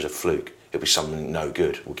it to them as a fluke. It'll be something no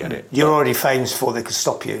good, we'll get it. You're already famous before they could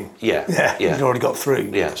stop you. Yeah. You've already got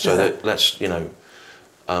through. Yeah, so let's,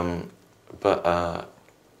 but I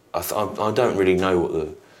don't really know what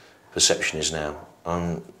the perception is now.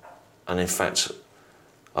 And in fact,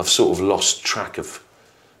 I've sort of lost track of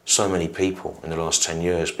so many people in the last 10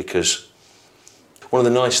 years, because one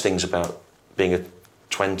of the nice things about being a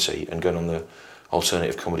 20 and going on the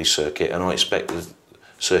alternative comedy circuit, and I expect the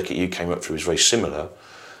circuit you came up through is very similar,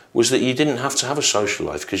 was that you didn't have to have a social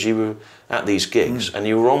life, because you were at these gigs and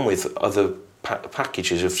you were on with other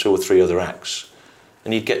packages of 2 or 3 other acts,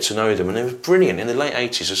 and you'd get to know them, and it was brilliant. In the late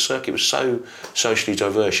 80s, the circuit was so socially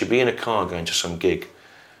diverse. You'd be in a car going to some gig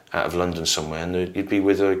out of London somewhere, and you'd be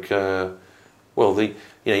with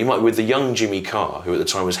you might be with the young Jimmy Carr, who at the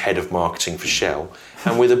time was head of marketing for Shell,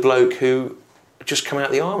 and with a bloke who had just come out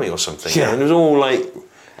of the army or something. Yeah. And it was all like,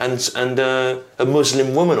 and a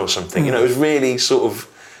Muslim woman or something. It was really sort of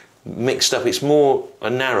mixed up. It's more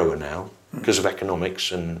narrower now because of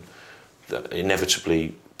economics, and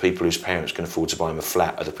inevitably people whose parents can afford to buy them a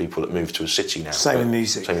flat are the people that move to a city now. Same with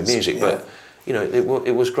music. But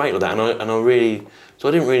it was great with that, and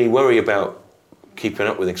I didn't really worry about keeping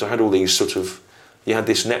up with it, because I had all these you had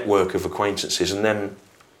this network of acquaintances, and then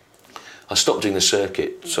I stopped doing the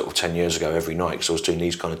circuit 10 years ago every night, because I was doing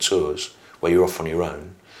these kind of tours where you're off on your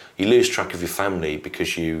own. You lose track of your family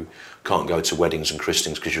because you can't go to weddings and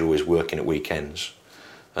christenings because you're always working at weekends.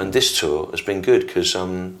 And this tour has been good because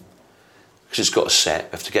it's got a set. I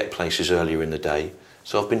have to get places earlier in the day,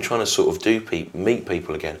 So I've been trying to sort of meet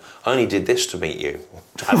people again. I only did this to meet you,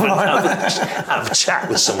 to have a chat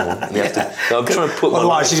with someone. So I'm trying to put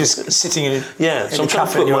otherwise you're just sitting in so I'm trying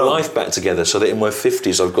to put my life back together so that in my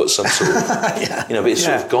 50s I've got some sort of, but it's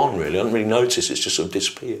sort of gone really. I don't really notice, it's just sort of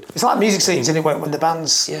disappeared. It's like music scenes, isn't it, when the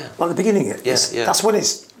band's, like the beginning, that's when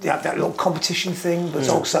it's that little competition thing, but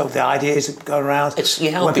also the ideas that go around. You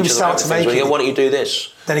help when people start to make it. Why don't you do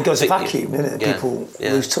this? Then it goes a vacuum, doesn't it? People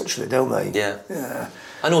lose touch with it, don't they? Yeah.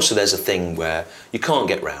 And also there's a thing where you can't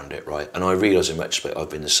get round it, right? And I realise in retrospect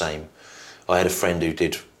I've been the same. I had a friend who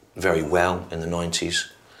did very well in the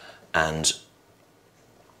 90s, and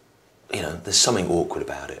there's something awkward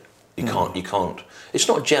about it. You can't. It's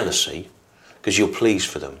not jealousy, because you're pleased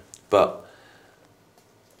for them, but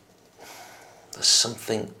there's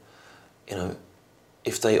something,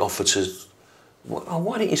 if they offer to,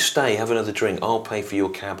 why don't you stay, have another drink, I'll pay for your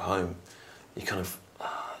cab home. You kind of,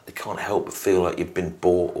 you can't help but feel like you've been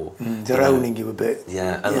bought, or they're owning you a bit.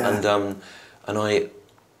 And I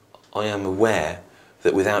am aware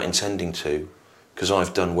that without intending to, because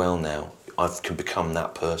I've done well now, I can become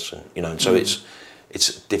that person, and so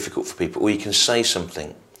it's difficult for people. Or you can say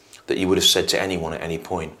something that you would have said to anyone at any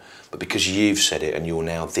point, but because you've said it and you're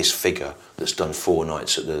now this figure that's done 4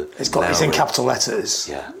 nights at the it's in capital letters.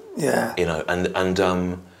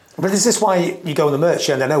 But is this why you go on the merch?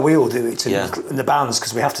 And I know we all do it in the bands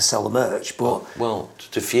because we have to sell the merch. But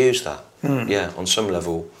to diffuse that, on some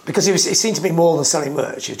level. Because it seemed to be more than selling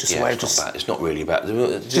merch. It's just a way of it's not really about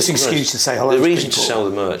just an excuse to say hello. The reason to sell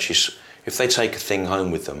the merch is if they take a thing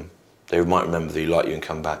home with them, they might remember that you like you and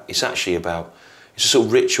come back. It's actually it's a sort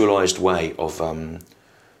of ritualised way of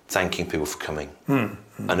thanking people for coming. And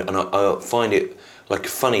I find it like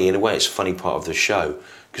funny, in a way it's a funny part of the show,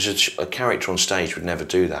 because a character on stage would never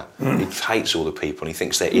do that. He hates all the people and he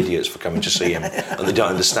thinks they're idiots for coming to see him and they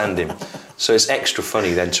don't understand him. So it's extra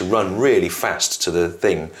funny then to run really fast to the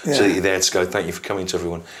thing so that you're there to go, thank you for coming to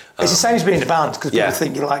everyone. It's the same as being in a band, because people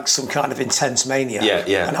think you're like some kind of intense maniac.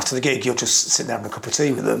 And after the gig, you'll just sit there having a cup of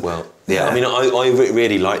tea with them. Well, I mean, I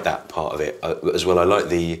really like that part of it as well. I like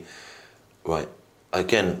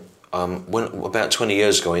when about 20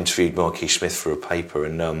 years ago I interviewed Marquis Smith for a paper,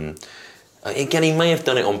 and again, he may have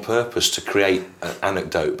done it on purpose to create an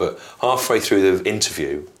anecdote, but halfway through the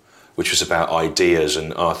interview, which was about ideas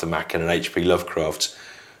and Arthur Machen and H.P. Lovecraft,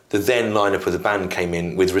 the then lineup of the band came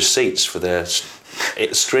in with receipts for their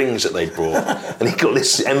strings that they'd brought, and he got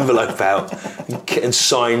this envelope out and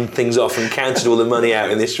signed things off and counted all the money out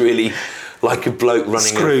in this really, like a bloke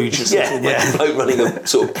running Scrooge or something, like a bloke running a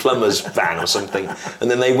sort of plumber's van or something, and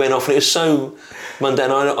then they went off, and it was so mundane.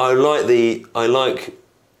 I like.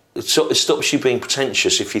 It stops you being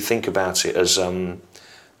pretentious if you think about it as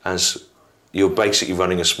you're basically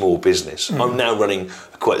running a small business. I'm now running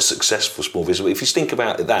a quite successful small business. But if you think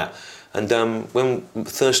about it, and when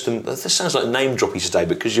Thurston, this sounds like name dropping today,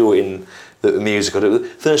 but because you're in the music,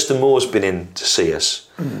 Thurston Moore's been in to see us,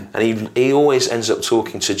 and he always ends up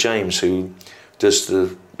talking to James, who does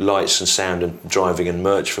the lights and sound and driving and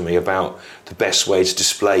merch for me, about the best way to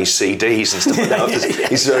display CDs and stuff like that.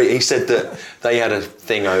 He said that they had a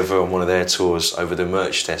thing over on one of their tours over the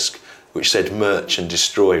merch desk which said merch and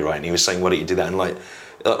destroy, right? And he was saying, why don't you do that? And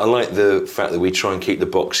I like the fact that we try and keep the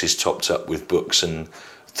boxes topped up with books and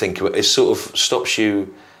think about it. Sort of stops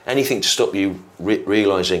you, anything to stop you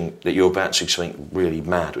realising that you're about to do something really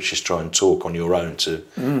mad, which is try and talk on your own to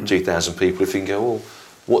 2,000 people. If you can go, well,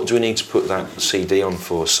 what do we need to put that CD on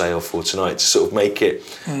for sale for tonight, to sort of make it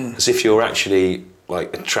as if you're actually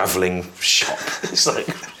like a travelling shop. It's like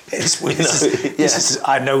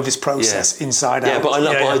I know this process inside out. Yeah, but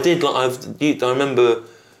I remember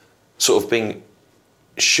sort of being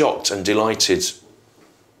shocked and delighted,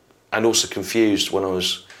 and also confused when I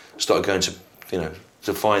started going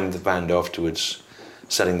to find the band afterwards,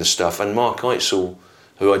 selling the stuff. And Mark Eitzel,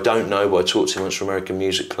 who I don't know, but I talked to him once from American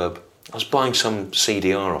Music Club. I was buying some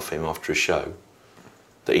CDR off him after a show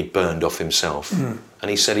that he'd burned off himself, and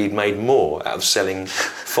he said he'd made more out of selling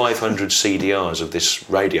 500 CDRs of this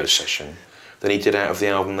radio session than he did out of the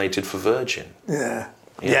album they did for Virgin.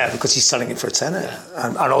 Yeah, because he's selling it for a tenner,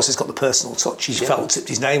 and also he's got the personal touch. He's tipped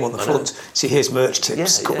his name on the front. See, here's merch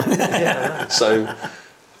tips. So,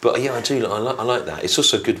 but yeah, I do. I like that. It's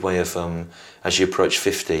also a good way of, as you approach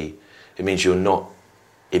 50, it means you're not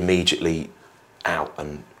immediately out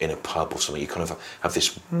and in a pub or something. You kind of have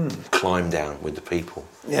this climb down with the people.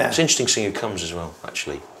 Yeah, it's interesting seeing who comes as well.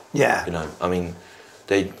 Actually, yeah, I mean,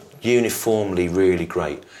 they're uniformly really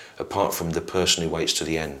great, apart from the person who waits to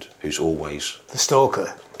the end, who's always the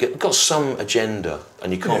stalker. Got some agenda,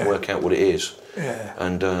 and you can't work out what it is. Yeah,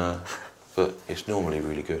 and but it's normally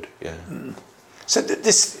really good. Yeah. So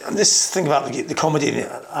this thing about the comedy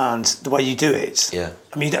and the way you do it. Yeah.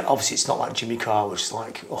 I mean, obviously it's not like Jimmy Carr, which is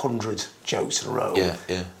like 100 jokes in a row. Yeah.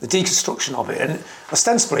 The deconstruction of it, and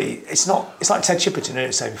ostensibly, it's not. It's like Ted Chippington, I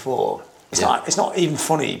said before. It's not even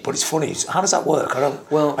funny, but it's funny. How does that work? I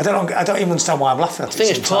don't even understand why I'm laughing at it. I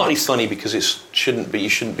think it's partly funny because you shouldn't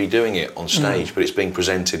be doing it on stage, but it's being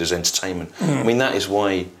presented as entertainment. I mean, that is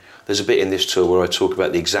why there's a bit in this tour where I talk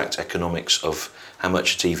about the exact economics of how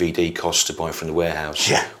much a DVD costs to buy from the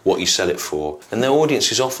warehouse, what you sell it for. And their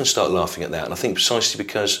audiences often start laughing at that. And I think precisely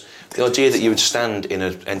because the idea that you would stand in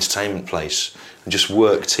an entertainment place and just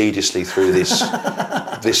work tediously through this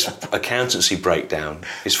accountancy breakdown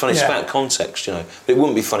is funny. It's about context, you know. But it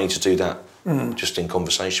wouldn't be funny to do that just in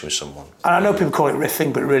conversation with someone. And I know people call it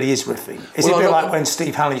riffing, but it really is riffing. Is it a bit like when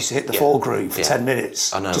Steve Hanley used to hit the fall groove for 10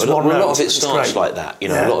 minutes? I know. Just a lot of it it's starts great. like that. You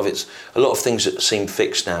know, a lot of things that seem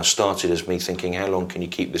fixed now started as me thinking, how long can you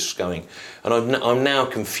keep this going? And I'm now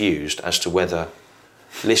confused as to whether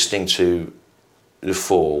listening to the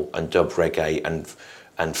fall and dub reggae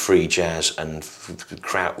and free jazz and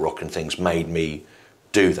krautrock and things made me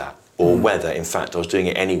do that, or whether in fact I was doing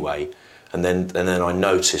it anyway. And then I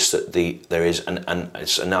noticed that there is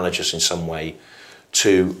it's analogous in some way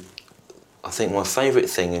to, I think my favourite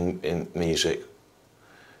thing in music.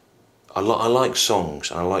 I like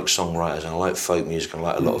songs and I like songwriters and I like folk music and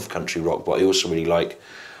I like a lot of country rock, but I also really like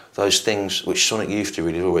those things which Sonic Youth do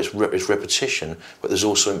really well. It's repetition, but there's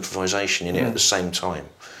also improvisation in it at the same time.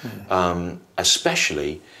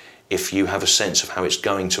 Especially if you have a sense of how it's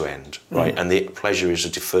going to end, right? And the pleasure is a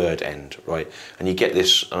deferred end, right? And you get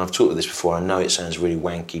this, and I've talked about this before, I know it sounds really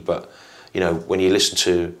wanky, but, you know, when you listen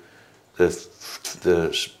to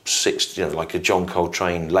the sixth, you know, like a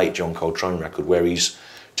late John Coltrane record where he's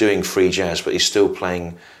doing free jazz, but he's still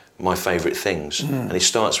playing My Favourite Things, and he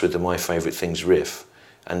starts with the My Favourite Things riff,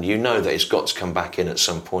 and you know that it's got to come back in at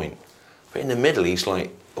some point. But in the middle, he's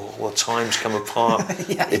like, oh, well, time's come apart.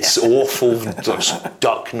 It's awful,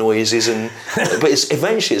 duck noises, but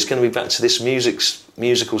eventually it's going to be back to this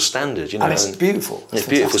musical standard, you know. And it's beautiful. It's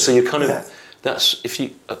beautiful. So you kind of that's if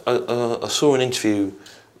you. I saw an interview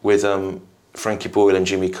with Frankie Boyle and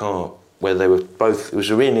Jimmy Carr where they were both. It was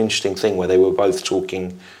a really interesting thing where they were both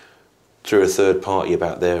talking through a third party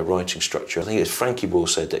about their writing structure. I think it was Frankie Boyle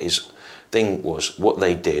said that his thing was what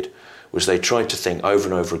they did was they tried to think over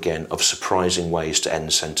and over again of surprising ways to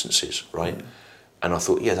end sentences, right? And I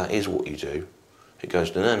thought, yeah, that is what you do. It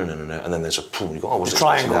goes, no, and then there's a boom, you go, oh, I wasn't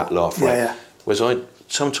expecting that laugh, right? Whereas I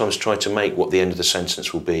sometimes try to make what the end of the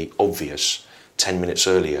sentence will be obvious 10 minutes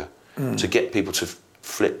earlier to get people to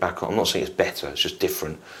flip back on. I'm not saying it's better, it's just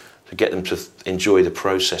different. To get them to enjoy the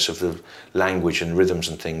process of the language and rhythms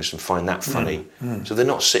and things and find that funny. So they're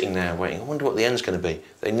not sitting there waiting, I wonder what the end's going to be.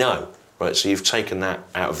 They know. Right, so you've taken that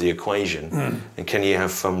out of the equation, and can you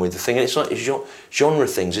have fun with the thing? And it's like genre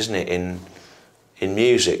things, isn't it? In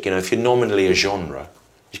music, you know, if you're nominally a genre,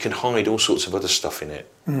 you can hide all sorts of other stuff in it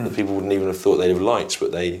that people wouldn't even have thought they'd have liked,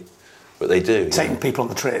 but they do. Taking people on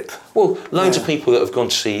the trip. Well, loads of people that have gone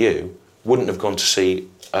to see you wouldn't have gone to see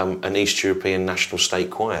an East European National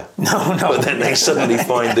State Choir. No. But then they suddenly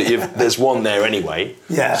find that there's one there anyway.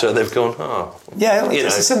 Yeah. So they've gone, Yeah,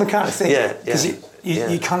 it's a similar kind of thing. Yeah.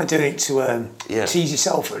 You're kind of doing it to tease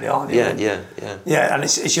yourself, really, aren't you? Yeah. Yeah, and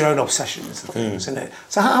it's your own obsessions and things, isn't it?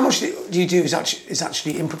 So how much do you do is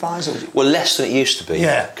actually improvise? Well, less than it used to be.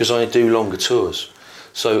 Yeah. Because I do longer tours.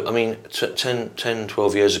 So, I mean, 10,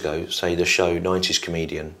 12 years ago, say the show 90s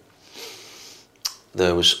Comedian,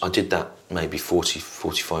 I did that maybe 40,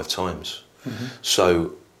 45 times.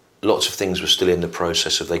 So lots of things were still in the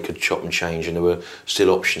process of they could chop and change and there were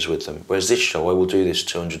still options with them. Whereas this show, I will do this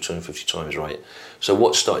 200, 250 times, right? So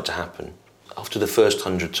what started to happen? After the first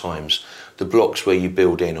 100 times, the blocks where you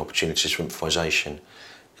build in opportunities for improvisation,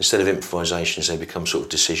 instead of improvisations, they become sort of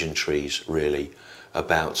decision trees, really,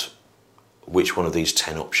 about which one of these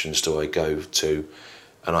 10 options do I go to.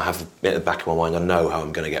 And I have, at the back of my mind, I know how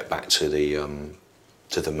I'm going to get back to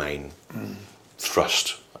the main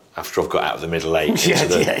thrust. After I've got out of the middle eight,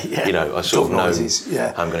 you know, I sort of know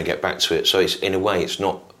how I'm going to get back to it. So it's in a way, it's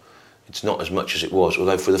not as much as it was.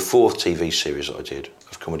 Although for the 4th TV series that I did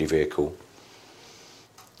of Comedy Vehicle,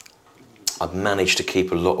 I've managed to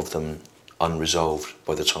keep a lot of them unresolved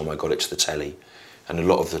by the time I got it to the telly, and a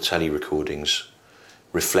lot of the telly recordings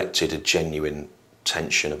reflected a genuine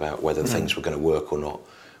tension about whether things were going to work or not,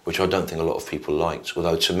 which I don't think a lot of people liked.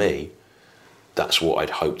 Although to me, that's what I'd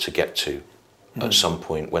hoped to get to. At some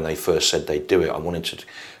point when they first said they'd do it, I wanted to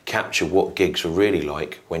capture what gigs are really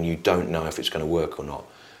like when you don't know if it's going to work or not.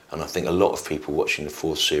 And I think a lot of people watching the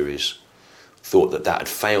 4th series thought that had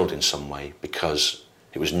failed in some way because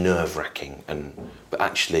it was nerve-wracking, but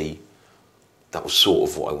actually that was sort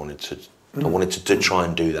of what I wanted to. I wanted to try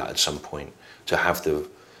and do that at some point, to have the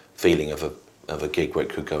feeling of a gig where it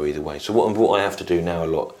could go either way. So what I have to do now a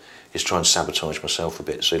lot is try and sabotage myself a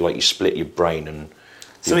bit. So like you split your brain and.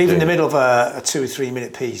 So even in the middle of a 2 or 3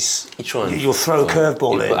 minute piece, you'll throw a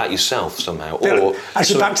curveball in. At yourself somehow. Or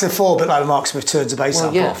actually back to the floor, but like Mark Smith turns the bass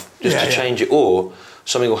amp off. Just to change it. Or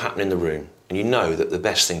something will happen in the room and you know that the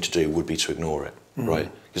best thing to do would be to ignore it,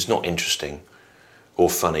 right? It's not interesting or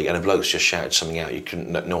funny, and a bloke's just shouted something out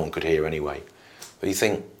no one could hear anyway. But you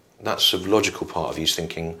think, that's a logical part of you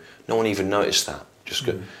thinking, no one even noticed that.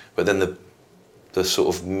 But then the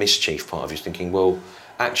sort of mischief part of you is thinking, well,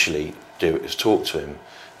 actually talk to him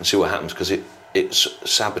and see what happens, because it's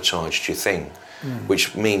sabotaged your thing,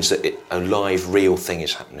 which means that a live, real thing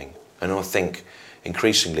is happening. And I think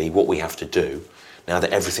increasingly what we have to do, now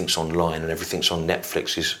that everything's online and everything's on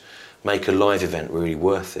Netflix, is make a live event really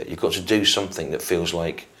worth it. You've got to do something that feels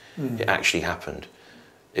like it actually happened.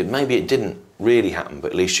 Maybe it didn't really happen,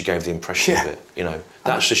 but at least you gave the impression of it. You know,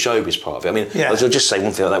 that's the showbiz part of it. I mean, I'll just say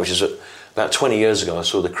one thing like that, which is that about 20 years ago I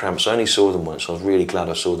saw the Cramps. I only saw them once. I was really glad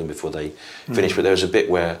I saw them before they finished. But there was a bit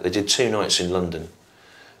where they did 2 nights in London,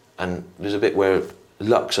 and there's a bit where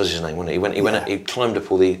Lux, was his name, wasn't it? He climbed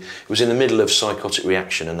up it was in the middle of Psychotic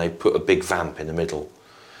Reaction, and they put a big vamp in the middle,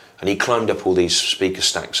 and he climbed up all these speaker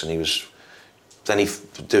stacks, and he was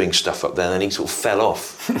doing stuff up there, and then he sort of fell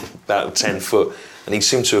off about 10 foot, and he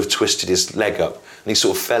seemed to have twisted his leg up, and he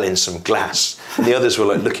sort of fell in some glass, and the others were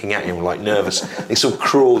like looking at him like nervous. And he sort of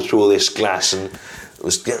crawled through all this glass, and it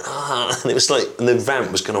was like, and the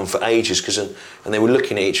vamp was going on for ages, and they were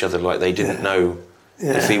looking at each other like they didn't know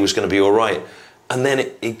if he was going to be all right. And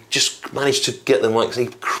then he just managed to get the mic. He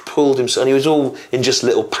pulled himself, and he was all in just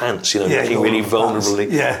little pants, looking really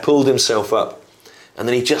vulnerably. Pulled himself up, and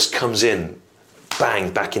then he just comes in,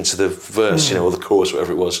 bang, back into the verse, or the chorus,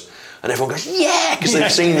 whatever it was, and everyone goes, yeah, because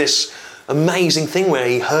they've seen this amazing thing where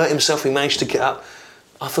he hurt himself, he managed to get up.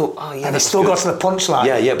 I thought, oh yeah, and he still got to the punchline.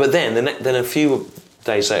 Yeah, but then a few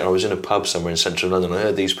days later, I was in a pub somewhere in central London, and I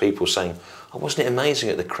heard these people saying, oh, wasn't it amazing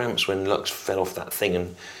at the Cramps when Lux fell off that thing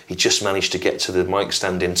and he just managed to get to the mic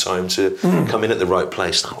stand in time to come in at the right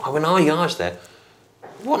place? I went, oh yeah, I was there.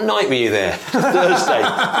 What night were you there? Thursday.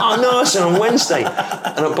 Oh no, I was there on Wednesday.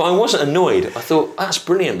 But I wasn't annoyed. I thought, that's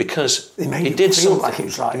brilliant, because it did feel like it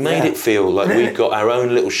was like, made it feel like we'd got our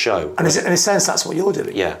own little show. And in a sense, that's what you're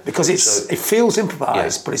doing. Yeah. Because it feels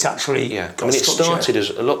improvised, but it's actually got it started as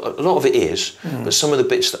a lot of it is, but some of the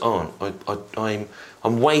bits that aren't,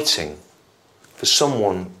 I'm waiting for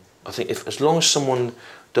someone. I think as long as someone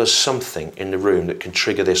does something in the room that can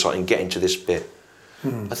trigger this, I can get into this bit.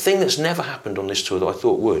 A thing that's never happened on this tour that I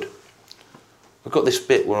thought would. I've got this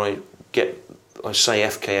bit where I say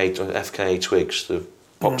FKA Twigs, the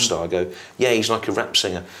pop star. I go, yeah, he's like a rap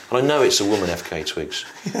singer, and I know it's a woman, FKA Twigs,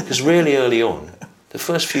 because really early on, the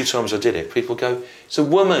first few times I did it, people go, it's a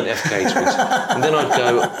woman, FKA Twigs, and then I'd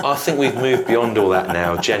go, I think we've moved beyond all that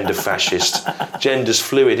now. Gender fascist, gender's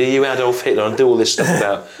fluid. Are you Adolf Hitler? And do all this stuff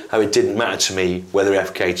about how it didn't matter to me whether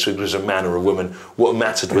FKA Twigs was a man or a woman. What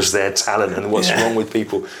mattered was their talent and what's wrong with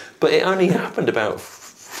people. But it only happened about I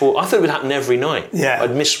thought it would happen every night. Yeah.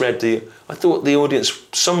 I'd misread I thought the audience,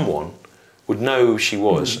 someone would know who she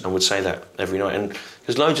was and would say that every night. And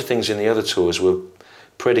there's loads of things in the other tours were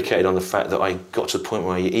predicated on the fact that I got to the point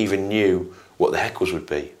where I even knew what the heckles would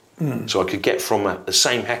be. So I could get from the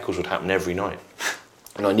same heckles would happen every night.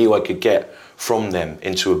 And I knew I could get from them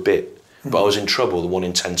into a bit. But I was in trouble the 1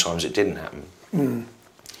 in 10 times it didn't happen.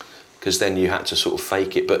 Because then you had to sort of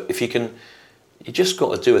fake it. But if you just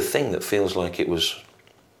got to do a thing that feels like it was...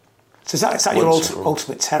 So is that your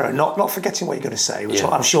ultimate terror? Not forgetting what you're going to say, which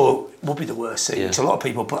I'm sure would be the worst thing to a lot of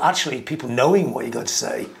people, but actually people knowing what you're going to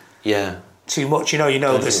say. Yeah. Too much,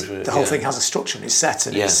 the whole thing has a structure and it's set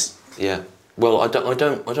and it's... Yeah. Well, I don't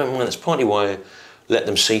mind. That's partly why I let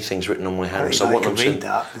them see things written on my hand. I want them to read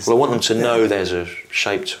that. Well, I want them to know there's a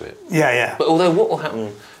shape to it. Yeah, yeah. But although what will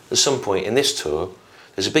happen at some point in this tour,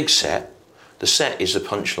 there's a big set. The set is the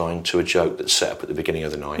punchline to a joke that's set up at the beginning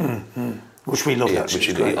of the night. Which we love,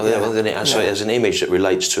 actually. Then it has an image that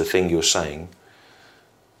relates to a thing you're saying.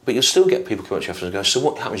 But you'll still get people come up to you after and go, so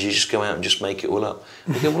what happens? You just go out and just make it all up?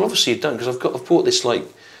 You go, well, obviously you don't, because I've bought this like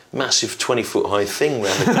massive 20-foot high thing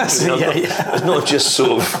around the country. It's not just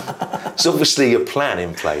sort of... It's obviously a plan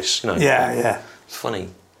in place. Yeah. It's funny.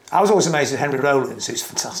 I was always amazed with Henry Rollins, who's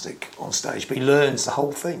fantastic on stage, but he learns the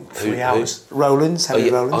whole thing. 3 hours. Rollins, Henry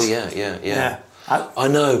Rollins. Oh, yeah. I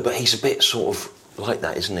know, but he's a bit sort of like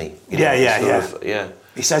that, isn't he? Yeah.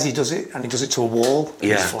 He says he does it, and he does it to a wall,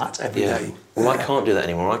 and it's flat every day. Well, I can't do that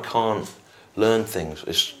anymore. I can't learn things.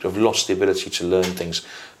 I've lost the ability to learn things.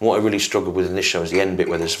 And what I really struggled with in this show is the end bit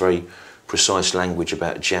where there's very precise language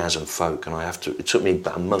about jazz and folk, and it took me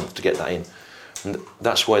about a month to get that in. And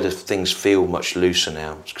that's why the things feel much looser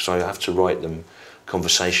now, because I have to write them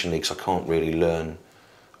conversationally, because I can't really learn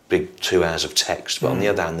big 2 hours of text. But on the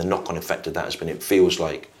other hand, the knock-on effect of that has been it feels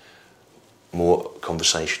like more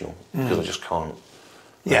conversational, because I just can't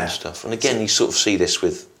learn stuff. And again, you sort of see this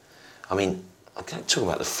with, I mean, I can't talk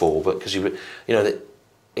about the Fall, but because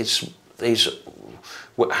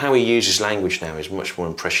how he uses language now is much more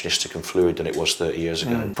impressionistic and fluid than it was 30 years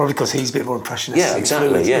ago. Probably because he's a bit more impressionistic. Yeah, exactly.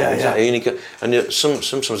 Fluid. Exactly. And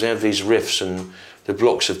sometimes they have these riffs, and the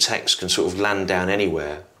blocks of text can sort of land down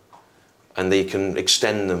anywhere, and they can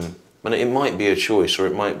extend them. And it might be a choice, or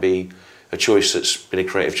it might be a choice that's been a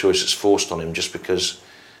creative choice that's forced on him just because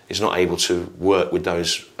he's not able to work with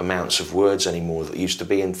those amounts of words anymore that used to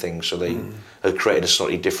be in things, so they have created a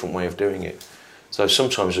slightly different way of doing it. So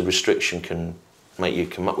sometimes a restriction can make you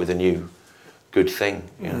come up with a new good thing.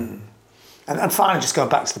 You know? And finally, just going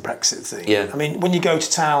back to the Brexit thing. Yeah. I mean, when you go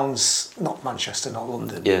to towns, not Manchester, not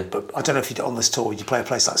London, but I don't know if you do on this tour, you play a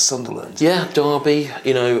place like Sunderland. Yeah, Derby, So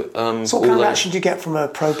what kind of reaction do you get from a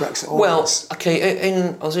pro-Brexit audience? Well,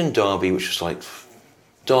 okay, I was in Derby, which was like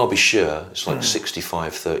Derbyshire. It's like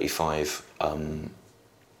 65-35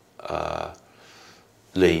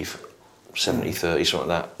 leave, 70-30, something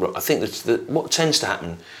like that. I think that what tends to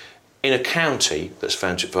happen in a county that's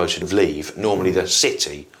voted leave, normally the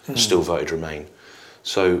city still voted Remain.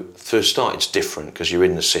 So for a start, it's different because you're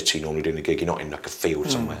in the city normally doing a gig. You're not in like a field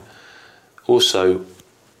somewhere. Also,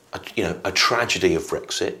 a tragedy of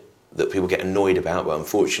Brexit that people get annoyed about, but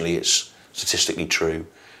unfortunately it's statistically true,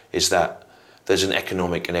 is that there's an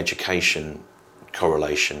economic and education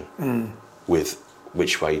correlation with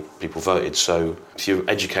which way people voted. So if you're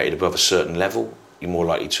educated above a certain level, you're more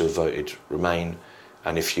likely to have voted Remain.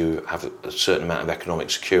 And if you have a certain amount of economic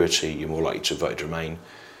security, you're more likely to have voted Remain.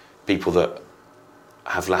 People that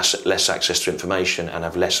have less access to information and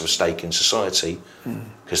have less of a stake in society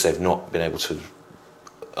because they've not been able to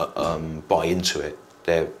buy into it,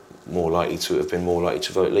 they're more likely to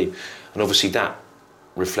vote Leave. And obviously that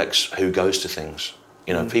reflects who goes to things.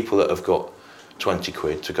 People that have got 20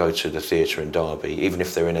 quid to go to the theatre in Derby, even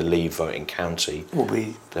if they're in a Leave voting county,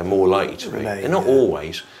 they're more likely to be. They're not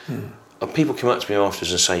always. People come up to me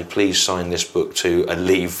afterwards and say, please sign this book to a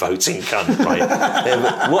Leave voting cunt,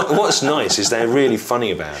 right? What's nice is they're really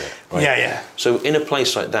funny about it, right? Yeah. So in a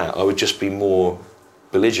place like that, I would just be more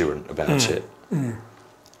belligerent about it.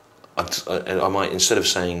 I might, instead of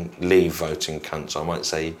saying Leave voting cunts, I might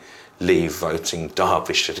say Leave voting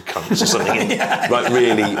Derbyshire cunts or something. Like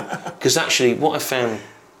really, because actually what I found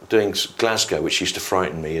doing Glasgow, which used to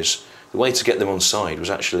frighten me, is the way to get them on side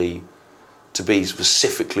was actually to be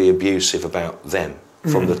specifically abusive about them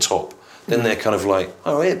from the top. Then they're kind of like,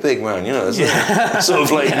 oh, yeah, big man, sort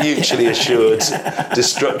of like mutually assured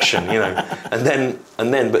destruction, And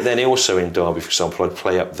then also in Derby, for example, I'd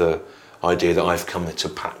play up the idea that I've come to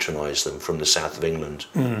patronise them from the south of England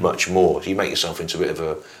much more. So you make yourself into a bit of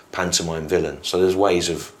a pantomime villain. So there's ways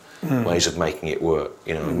of making it work,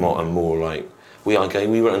 and more like, we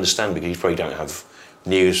won't understand because you probably don't have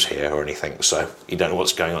news here or anything, so you don't know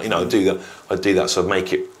what's going on. I'd do that, so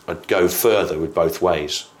I'd go further with both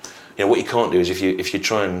ways. What you can't do is if you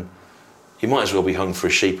try and, you might as well be hung for a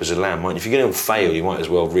sheep as a lamb, right? If you're going to fail, you might as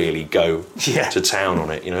well really go to town on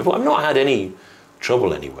it, But I've not had any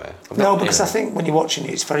trouble anywhere. Because I think when you're watching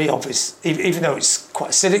it, it's very obvious, even though it's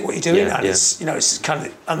quite acidic what you're doing, it's kind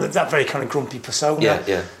of, and that very kind of grumpy persona.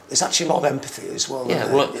 There's actually a lot of empathy as well.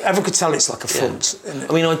 Everyone could tell it's like a front.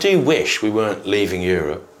 I mean, I do wish we weren't leaving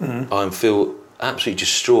Europe. I feel absolutely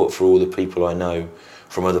distraught for all the people I know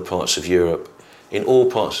from other parts of Europe, in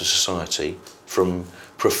all parts of society, from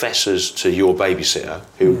professors to your babysitter,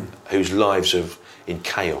 whose lives are in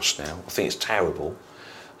chaos now. I think it's terrible.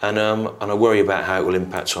 And I worry about how it will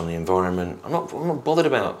impact on the environment. I'm not bothered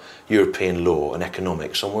about European law and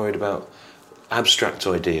economics. I'm worried about abstract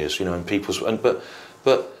ideas, and people's.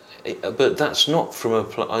 But that's not from a.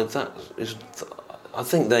 I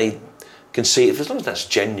think they can see it as long as that's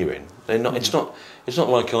genuine. They're not. It's not. It's not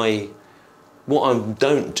like what I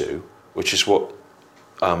don't do, which is what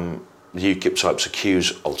the UKIP types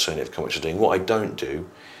accuse alternative comics of doing. What I don't do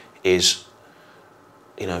is,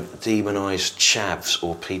 demonise chavs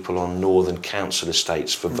or people on northern council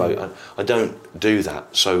estates for vote. I don't do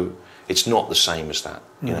that, so it's not the same as that.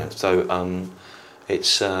 So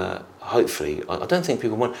it's hopefully. I don't think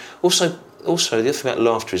people want. Also, the other thing about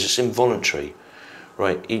laughter is it's involuntary,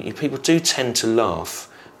 right? People do tend to laugh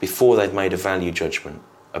before they've made a value judgment.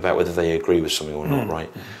 about whether they agree with something or not, right?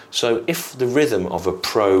 So if the rhythm of a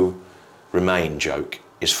pro-Remain joke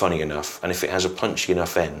is funny enough, and if it has a punchy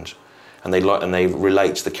enough end, and they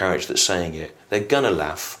relate to the character that's saying it, they're gonna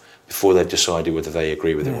laugh before they've decided whether they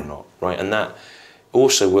agree with it or not, right? And that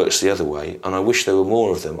also works the other way, and I wish there were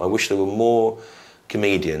more of them. I wish there were more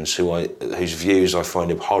comedians whose views I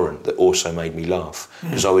find abhorrent that also made me laugh,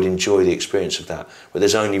 because I would enjoy the experience of that. But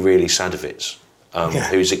there's only really Sadovitz,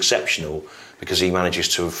 who's exceptional because he manages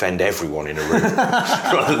to offend everyone in a room,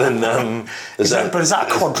 rather than. But is that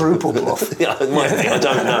a quadruple bluff? Yeah, I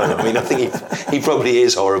don't know. I mean, I think he probably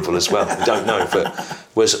is horrible as well. I don't know, but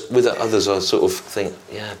whereas with others, I sort of think,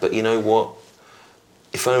 yeah, but you know what?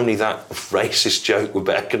 If only that racist joke were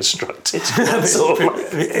better constructed.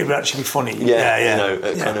 It would actually be funny. Yeah. You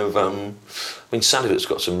know, kind of. I mean, Sadovitz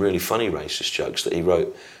got some really funny racist jokes that he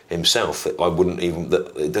wrote himself that I wouldn't even.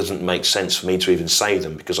 That it doesn't make sense for me to even say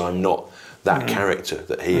them because I'm not that character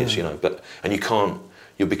that he is. You know, and you can't.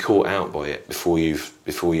 You'll be caught out by it before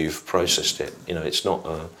you've processed it. You know, it's not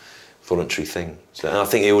a voluntary thing. So, and I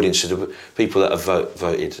think the audience, people that have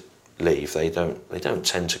voted leave, they don't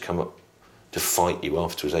tend to come up to fight you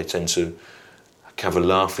afterwards. They tend to have a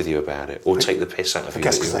laugh with you about it or take the piss out of you. I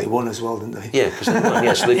guess because they won as well, didn't they? Yeah, because they won.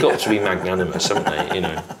 Yeah, so they've got to be magnanimous, haven't they? You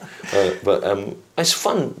know, but it's a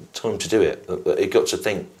fun time to do it. You got to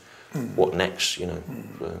think, what next? You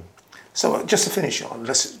know. So just to finish on,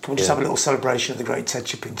 can we just have a little celebration of the great Ted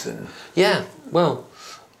Chippington? Yeah, well,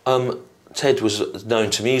 Ted was known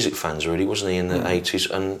to music fans, really, wasn't he, in the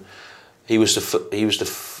 80s, and he was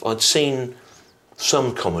I'd seen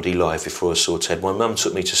some comedy live before I saw Ted. My mum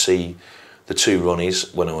took me to see the Two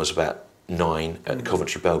Ronnies when I was about 9 at the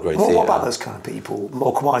Coventry Belgrade Theatre. What about those kind of people?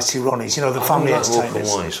 Morecambe Wise, Two Ronnies, you know, the family entertainers.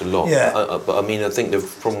 Morecambe Wise a lot. Yeah. But I mean, I think the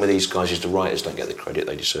problem with these guys is the writers don't get the credit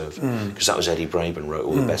they deserve, because that was Eddie Braben wrote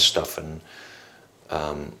all the best stuff, and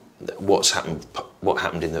what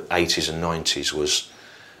happened in the 80s and 90s was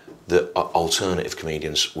that alternative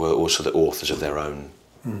comedians were also the authors of their own.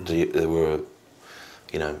 There were,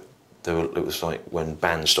 you know. It was like when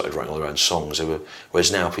bands started writing all their own songs.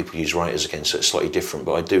 Whereas now people use writers again, so it's slightly different.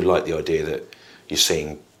 But I do like the idea that you're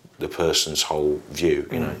seeing the person's whole view,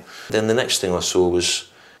 you know. Then the next thing I saw was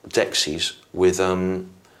Dexys with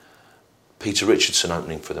Peter Richardson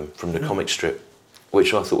opening for them from the comic strip,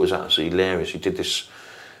 which I thought was absolutely hilarious. He did this,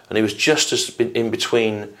 and it was just as in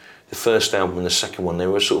between the first album and the second one. They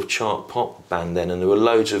were a sort of chart pop band then, and there were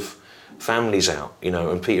loads of families out, you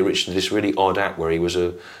know, and Peter Richardson did this really odd act where he was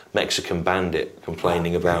a Mexican bandit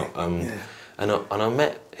complaining about and I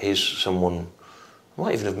met someone, I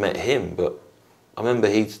might even have met him, but I remember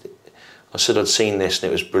I said I'd seen this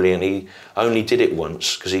and it was brilliant. He only did it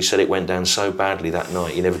once because he said it went down so badly that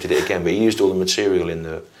night he never did it again, but he used all the material in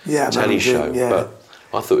the telly show. But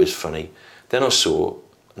I thought it was funny. Then I saw,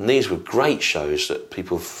 and these were great shows that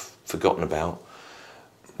people have forgotten about,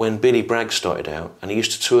 when Billy Bragg started out, and he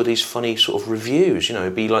used to tour these funny sort of reviews, you know,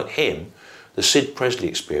 it'd be like him, the Sid Presley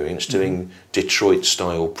Experience, doing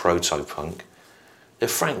Detroit-style proto-punk. The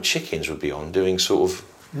Frank Chickens would be on, doing sort of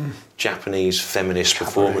Japanese feminist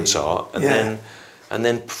performance art, and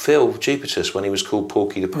then Phil Jupitus when he was called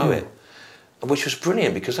Porky the Poet, which was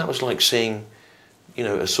brilliant because that was like seeing, you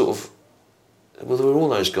know, a sort of, well, there were all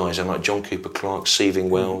those guys, and like John Cooper Clarke, Stephen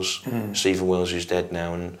Wells, who's dead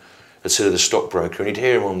now, and Attila the Stockbroker, and you'd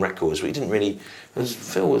hear him on records, but he didn't really.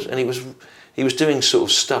 Phil was, and he was doing sort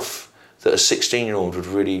of stuff that a 16-year-old would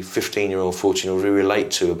really, 15-year-old, 14-year-old really relate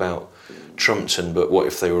to about Trumpton, but what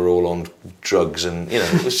if they were all on drugs, and you know,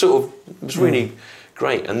 it was really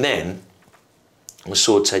great. And then I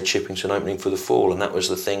saw Ted Chippington opening for The Fall, and that was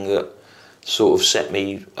the thing that sort of set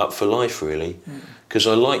me up for life, really, because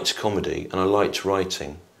I liked comedy and I liked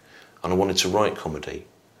writing, and I wanted to write comedy,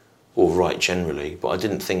 or write generally, but I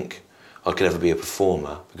didn't think I could ever be a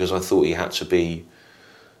performer because I thought you had to be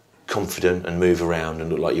confident and move around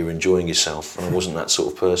and look like you were enjoying yourself, and I wasn't that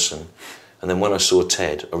sort of person. And then when I saw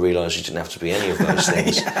Ted, I realised you didn't have to be any of those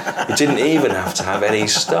things. You didn't even have to have any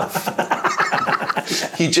stuff.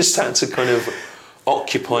 You just had to kind of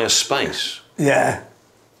occupy a space. Yeah.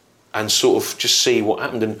 And sort of just see what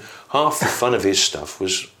happened. And half the fun of his stuff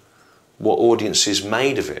was what audiences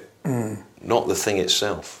made of it, not the thing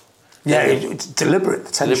itself. Yeah, it's deliberate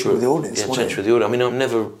attention with the audience. Yeah, attention with the audience. I mean, I've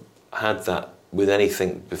never had that with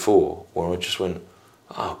anything before, where I just went,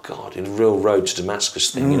 oh God, in a real road to Damascus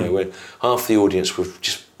thing, you know, where half the audience were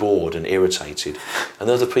just bored and irritated, and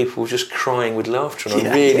other people were just crying with laughter, and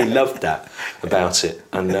I really loved that about it.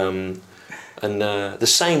 And the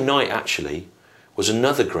same night, actually, was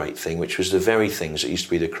another great thing, which was the Very Things that used to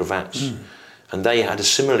be the Cravats. And they had a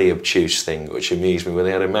similarly obtuse thing, which amused me, where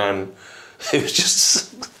they had a man It was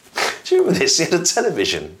just... Do you remember this? He had a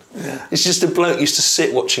television. Yeah. It's just a bloke used to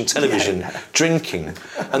sit watching television, drinking,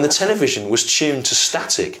 and the television was tuned to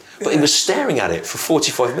static, but he was staring at it for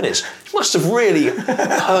 45 minutes. It must have really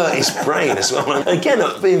hurt his brain as well. And again,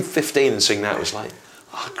 being 15 and seeing that was like,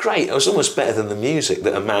 oh, great. It was almost better than the music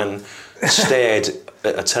that a man stared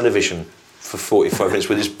at a television for 45 minutes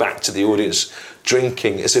with his back to the audience,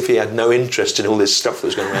 drinking as if he had no interest in all this stuff that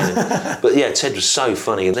was going around him. But yeah, Ted was so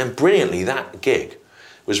funny. And then brilliantly, that gig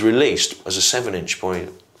was released as a 7-inch by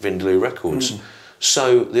Vindaloo Records.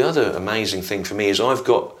 So the other amazing thing for me is I've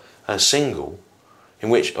got a single in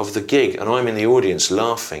which of the gig, and I'm in the audience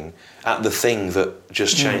laughing at the thing that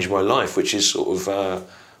just changed my life, which is sort of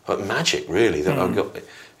like magic, really. That I've got.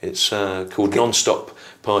 It's called Non-Stop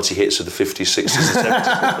Party Hits of the 50s, 60s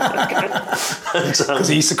and 70s. Because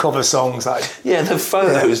he used to cover songs like... Yeah, the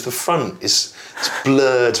photos, the front is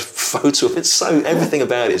blurred photo. It's so, everything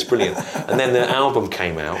about it is brilliant. And then the album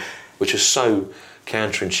came out, which is so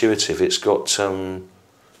counterintuitive. It's got,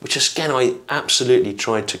 which again I absolutely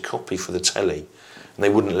tried to copy for the telly, and they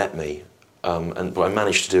wouldn't let me. But I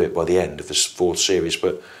managed to do it by the end of this 4th series,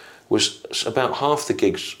 but was about half the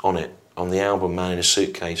gigs on it, on the album Man in a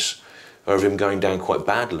Suitcase, are of him going down quite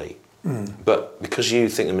badly. But because you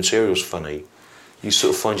think the material's funny, you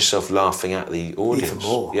sort of find yourself laughing at the audience. Even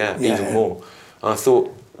more. Yeah, even more. And I thought,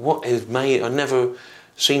 what has made... I'd never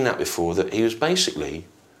seen that before, that he was basically...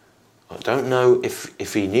 I don't know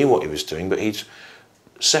if he knew what he was doing, but he'd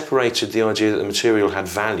separated the idea that the material had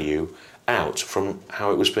value out from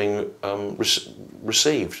how it was being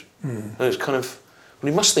received. And it's kind of...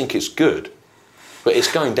 Well, he must think it's good, but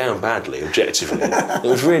it's going down badly, objectively. It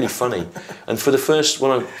was really funny. And for the first...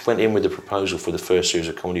 When I went in with the proposal for the first series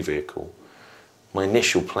of Comedy Vehicle, my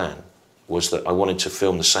initial plan was that I wanted to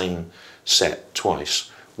film the same set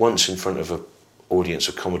twice, once in front of an audience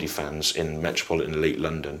of comedy fans in metropolitan elite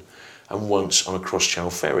London, and once on a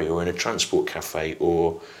cross-channel ferry or in a transport cafe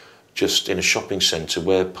or just in a shopping centre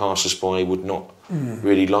where passers-by would not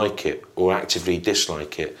really like it or actively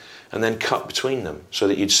dislike it, and then cut between them so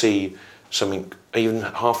that you'd see something, even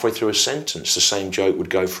halfway through a sentence, the same joke would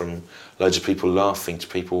go from loads of people laughing to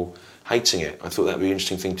people hating it. I thought that would be an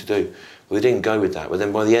interesting thing to do. Well, they didn't go with that. But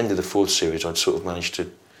then by the end of the 4th series, I'd sort of managed to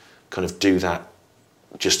kind of do that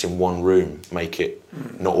just in one room, make it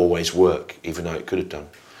not always work, even though it could have done.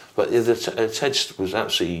 But Ted was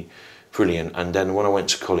absolutely brilliant. And then when I went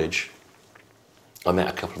to college, I met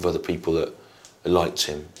a couple of other people that liked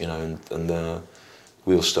him, you know, and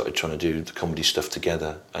we all started trying to do the comedy stuff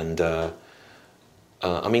together. And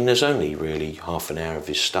I mean, there's only really half an hour of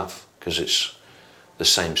his stuff because it's the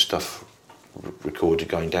same stuff recorded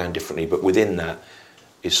going down differently, but within that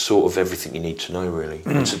is sort of everything you need to know, really.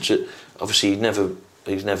 Obviously, he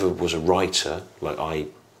never was a writer. Like I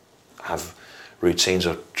have routines.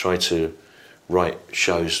 I try to write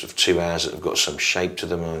shows of 2 hours that have got some shape to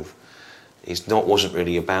them. And wasn't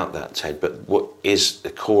really about that, Ted. But what is the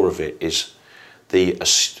core of it is the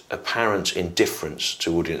apparent indifference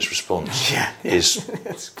to audience response. Is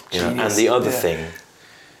you know, and the other thing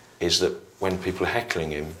is that when people are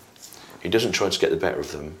heckling him, he doesn't try to get the better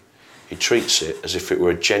of them. He treats it as if it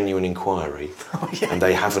were a genuine inquiry, and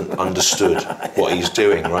they haven't understood what he's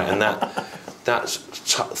doing, right? And that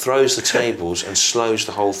throws the tables and slows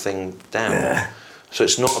the whole thing down. So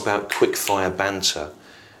it's not about quick-fire banter.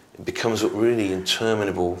 It becomes a really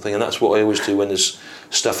interminable thing, and that's what I always do when there's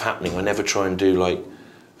stuff happening. I never try and do like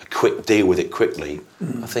a quick deal with it quickly.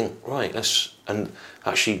 I think, right, let's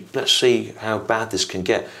see how bad this can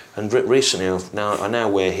get. And recently, I now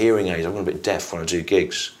wear hearing aids. I'm a bit deaf when I do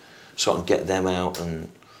gigs, so I can get them out and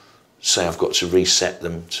say I've got to reset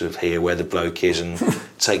them to hear where the bloke is, and it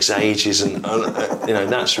takes ages, and you know,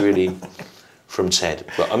 that's really from Ted.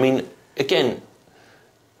 But I mean, again,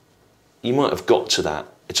 you might have got to that.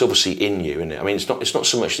 It's obviously in you, isn't it? I mean, it's not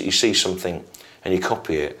so much that you see something and you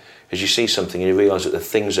copy it, as you see something and you realise that the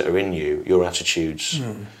things that are in you, your attitudes,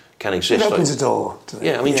 can exist. It opens a door.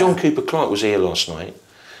 Yeah, I mean, John Cooper Clarke was here last night.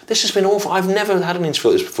 This has been awful. I've never had an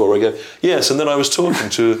interview like this before. I go, yes, and then I was talking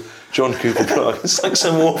to John Cooper Clarke. It's like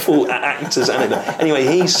some awful actor's anecdote. Anyway,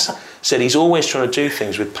 he's said he's always trying to do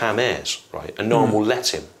things with Pam Ayres, right? And no one will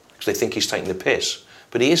let him because they think he's taking the piss.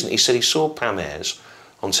 But he isn't. He said he saw Pam Ayres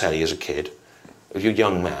on telly as a kid, a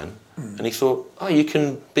young man, and he thought, oh, you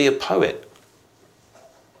can be a poet.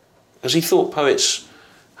 Because he thought poets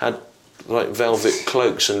had like velvet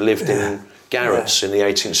cloaks and lived in garrets in the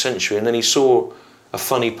 18th century, and then he saw a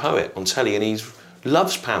funny poet on telly, and he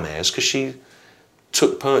loves Pam Ayres because she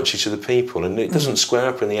took poetry to the people, and it doesn't square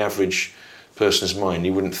up in the average person's mind.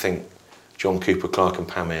 You wouldn't think John Cooper Clarke and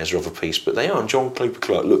Pam Ayres are of a piece, but they aren't. John Cooper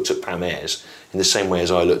Clarke looked at Pam Ayres in the same way as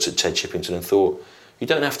I looked at Ted Chippington and thought, you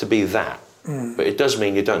don't have to be that, but it does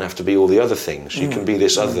mean you don't have to be all the other things. You can be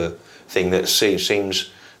this other thing that seems...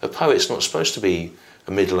 A poet's not supposed to be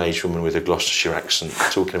a middle-aged woman with a Gloucestershire accent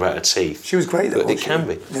talking about her teeth. She was great, though. But it can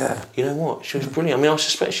be. Yeah. You know what? She was brilliant. I mean, I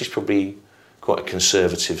suspect she's probably quite a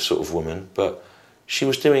conservative sort of woman, but she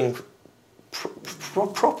was doing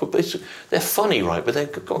proper... They're funny, right? But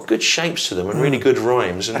they've got good shapes to them and really good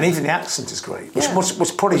rhymes. And even the accent is great, which Yeah.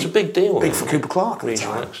 was probably... It's a big deal. Big for Cooper Clarke at the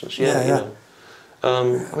Regional time. accents, Yeah. You know.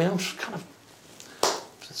 I mean, I'm kind of...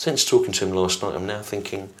 Since talking to him last night, I'm now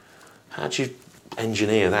thinking, how do you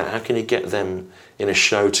engineer that? How can you get them in a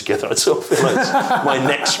show together? I sort of feel like my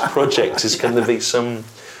next project is going to be some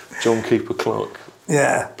John Cooper Clarke,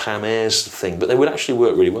 Pam Ayres thing, but they would actually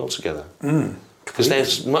work really well together because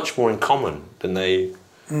there's much more in common than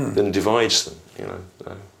divides them. You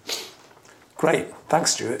know. Great,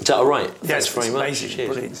 thanks, Stuart. Is that all right? Yes, Thanks very much. amazing. Cheers.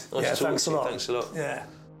 Brilliant. Nice Yeah, to talk thanks to a you. lot. Thanks a lot. Yeah.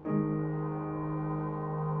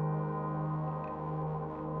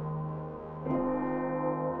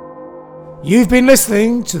 You've been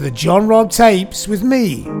listening to the John Robb Tapes with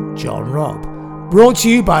me, John Robb, brought to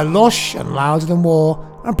you by Lush and Louder Than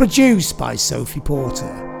War and produced by Sophie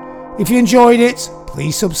Porter. If you enjoyed it,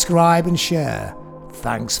 please subscribe and share.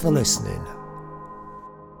 Thanks for listening.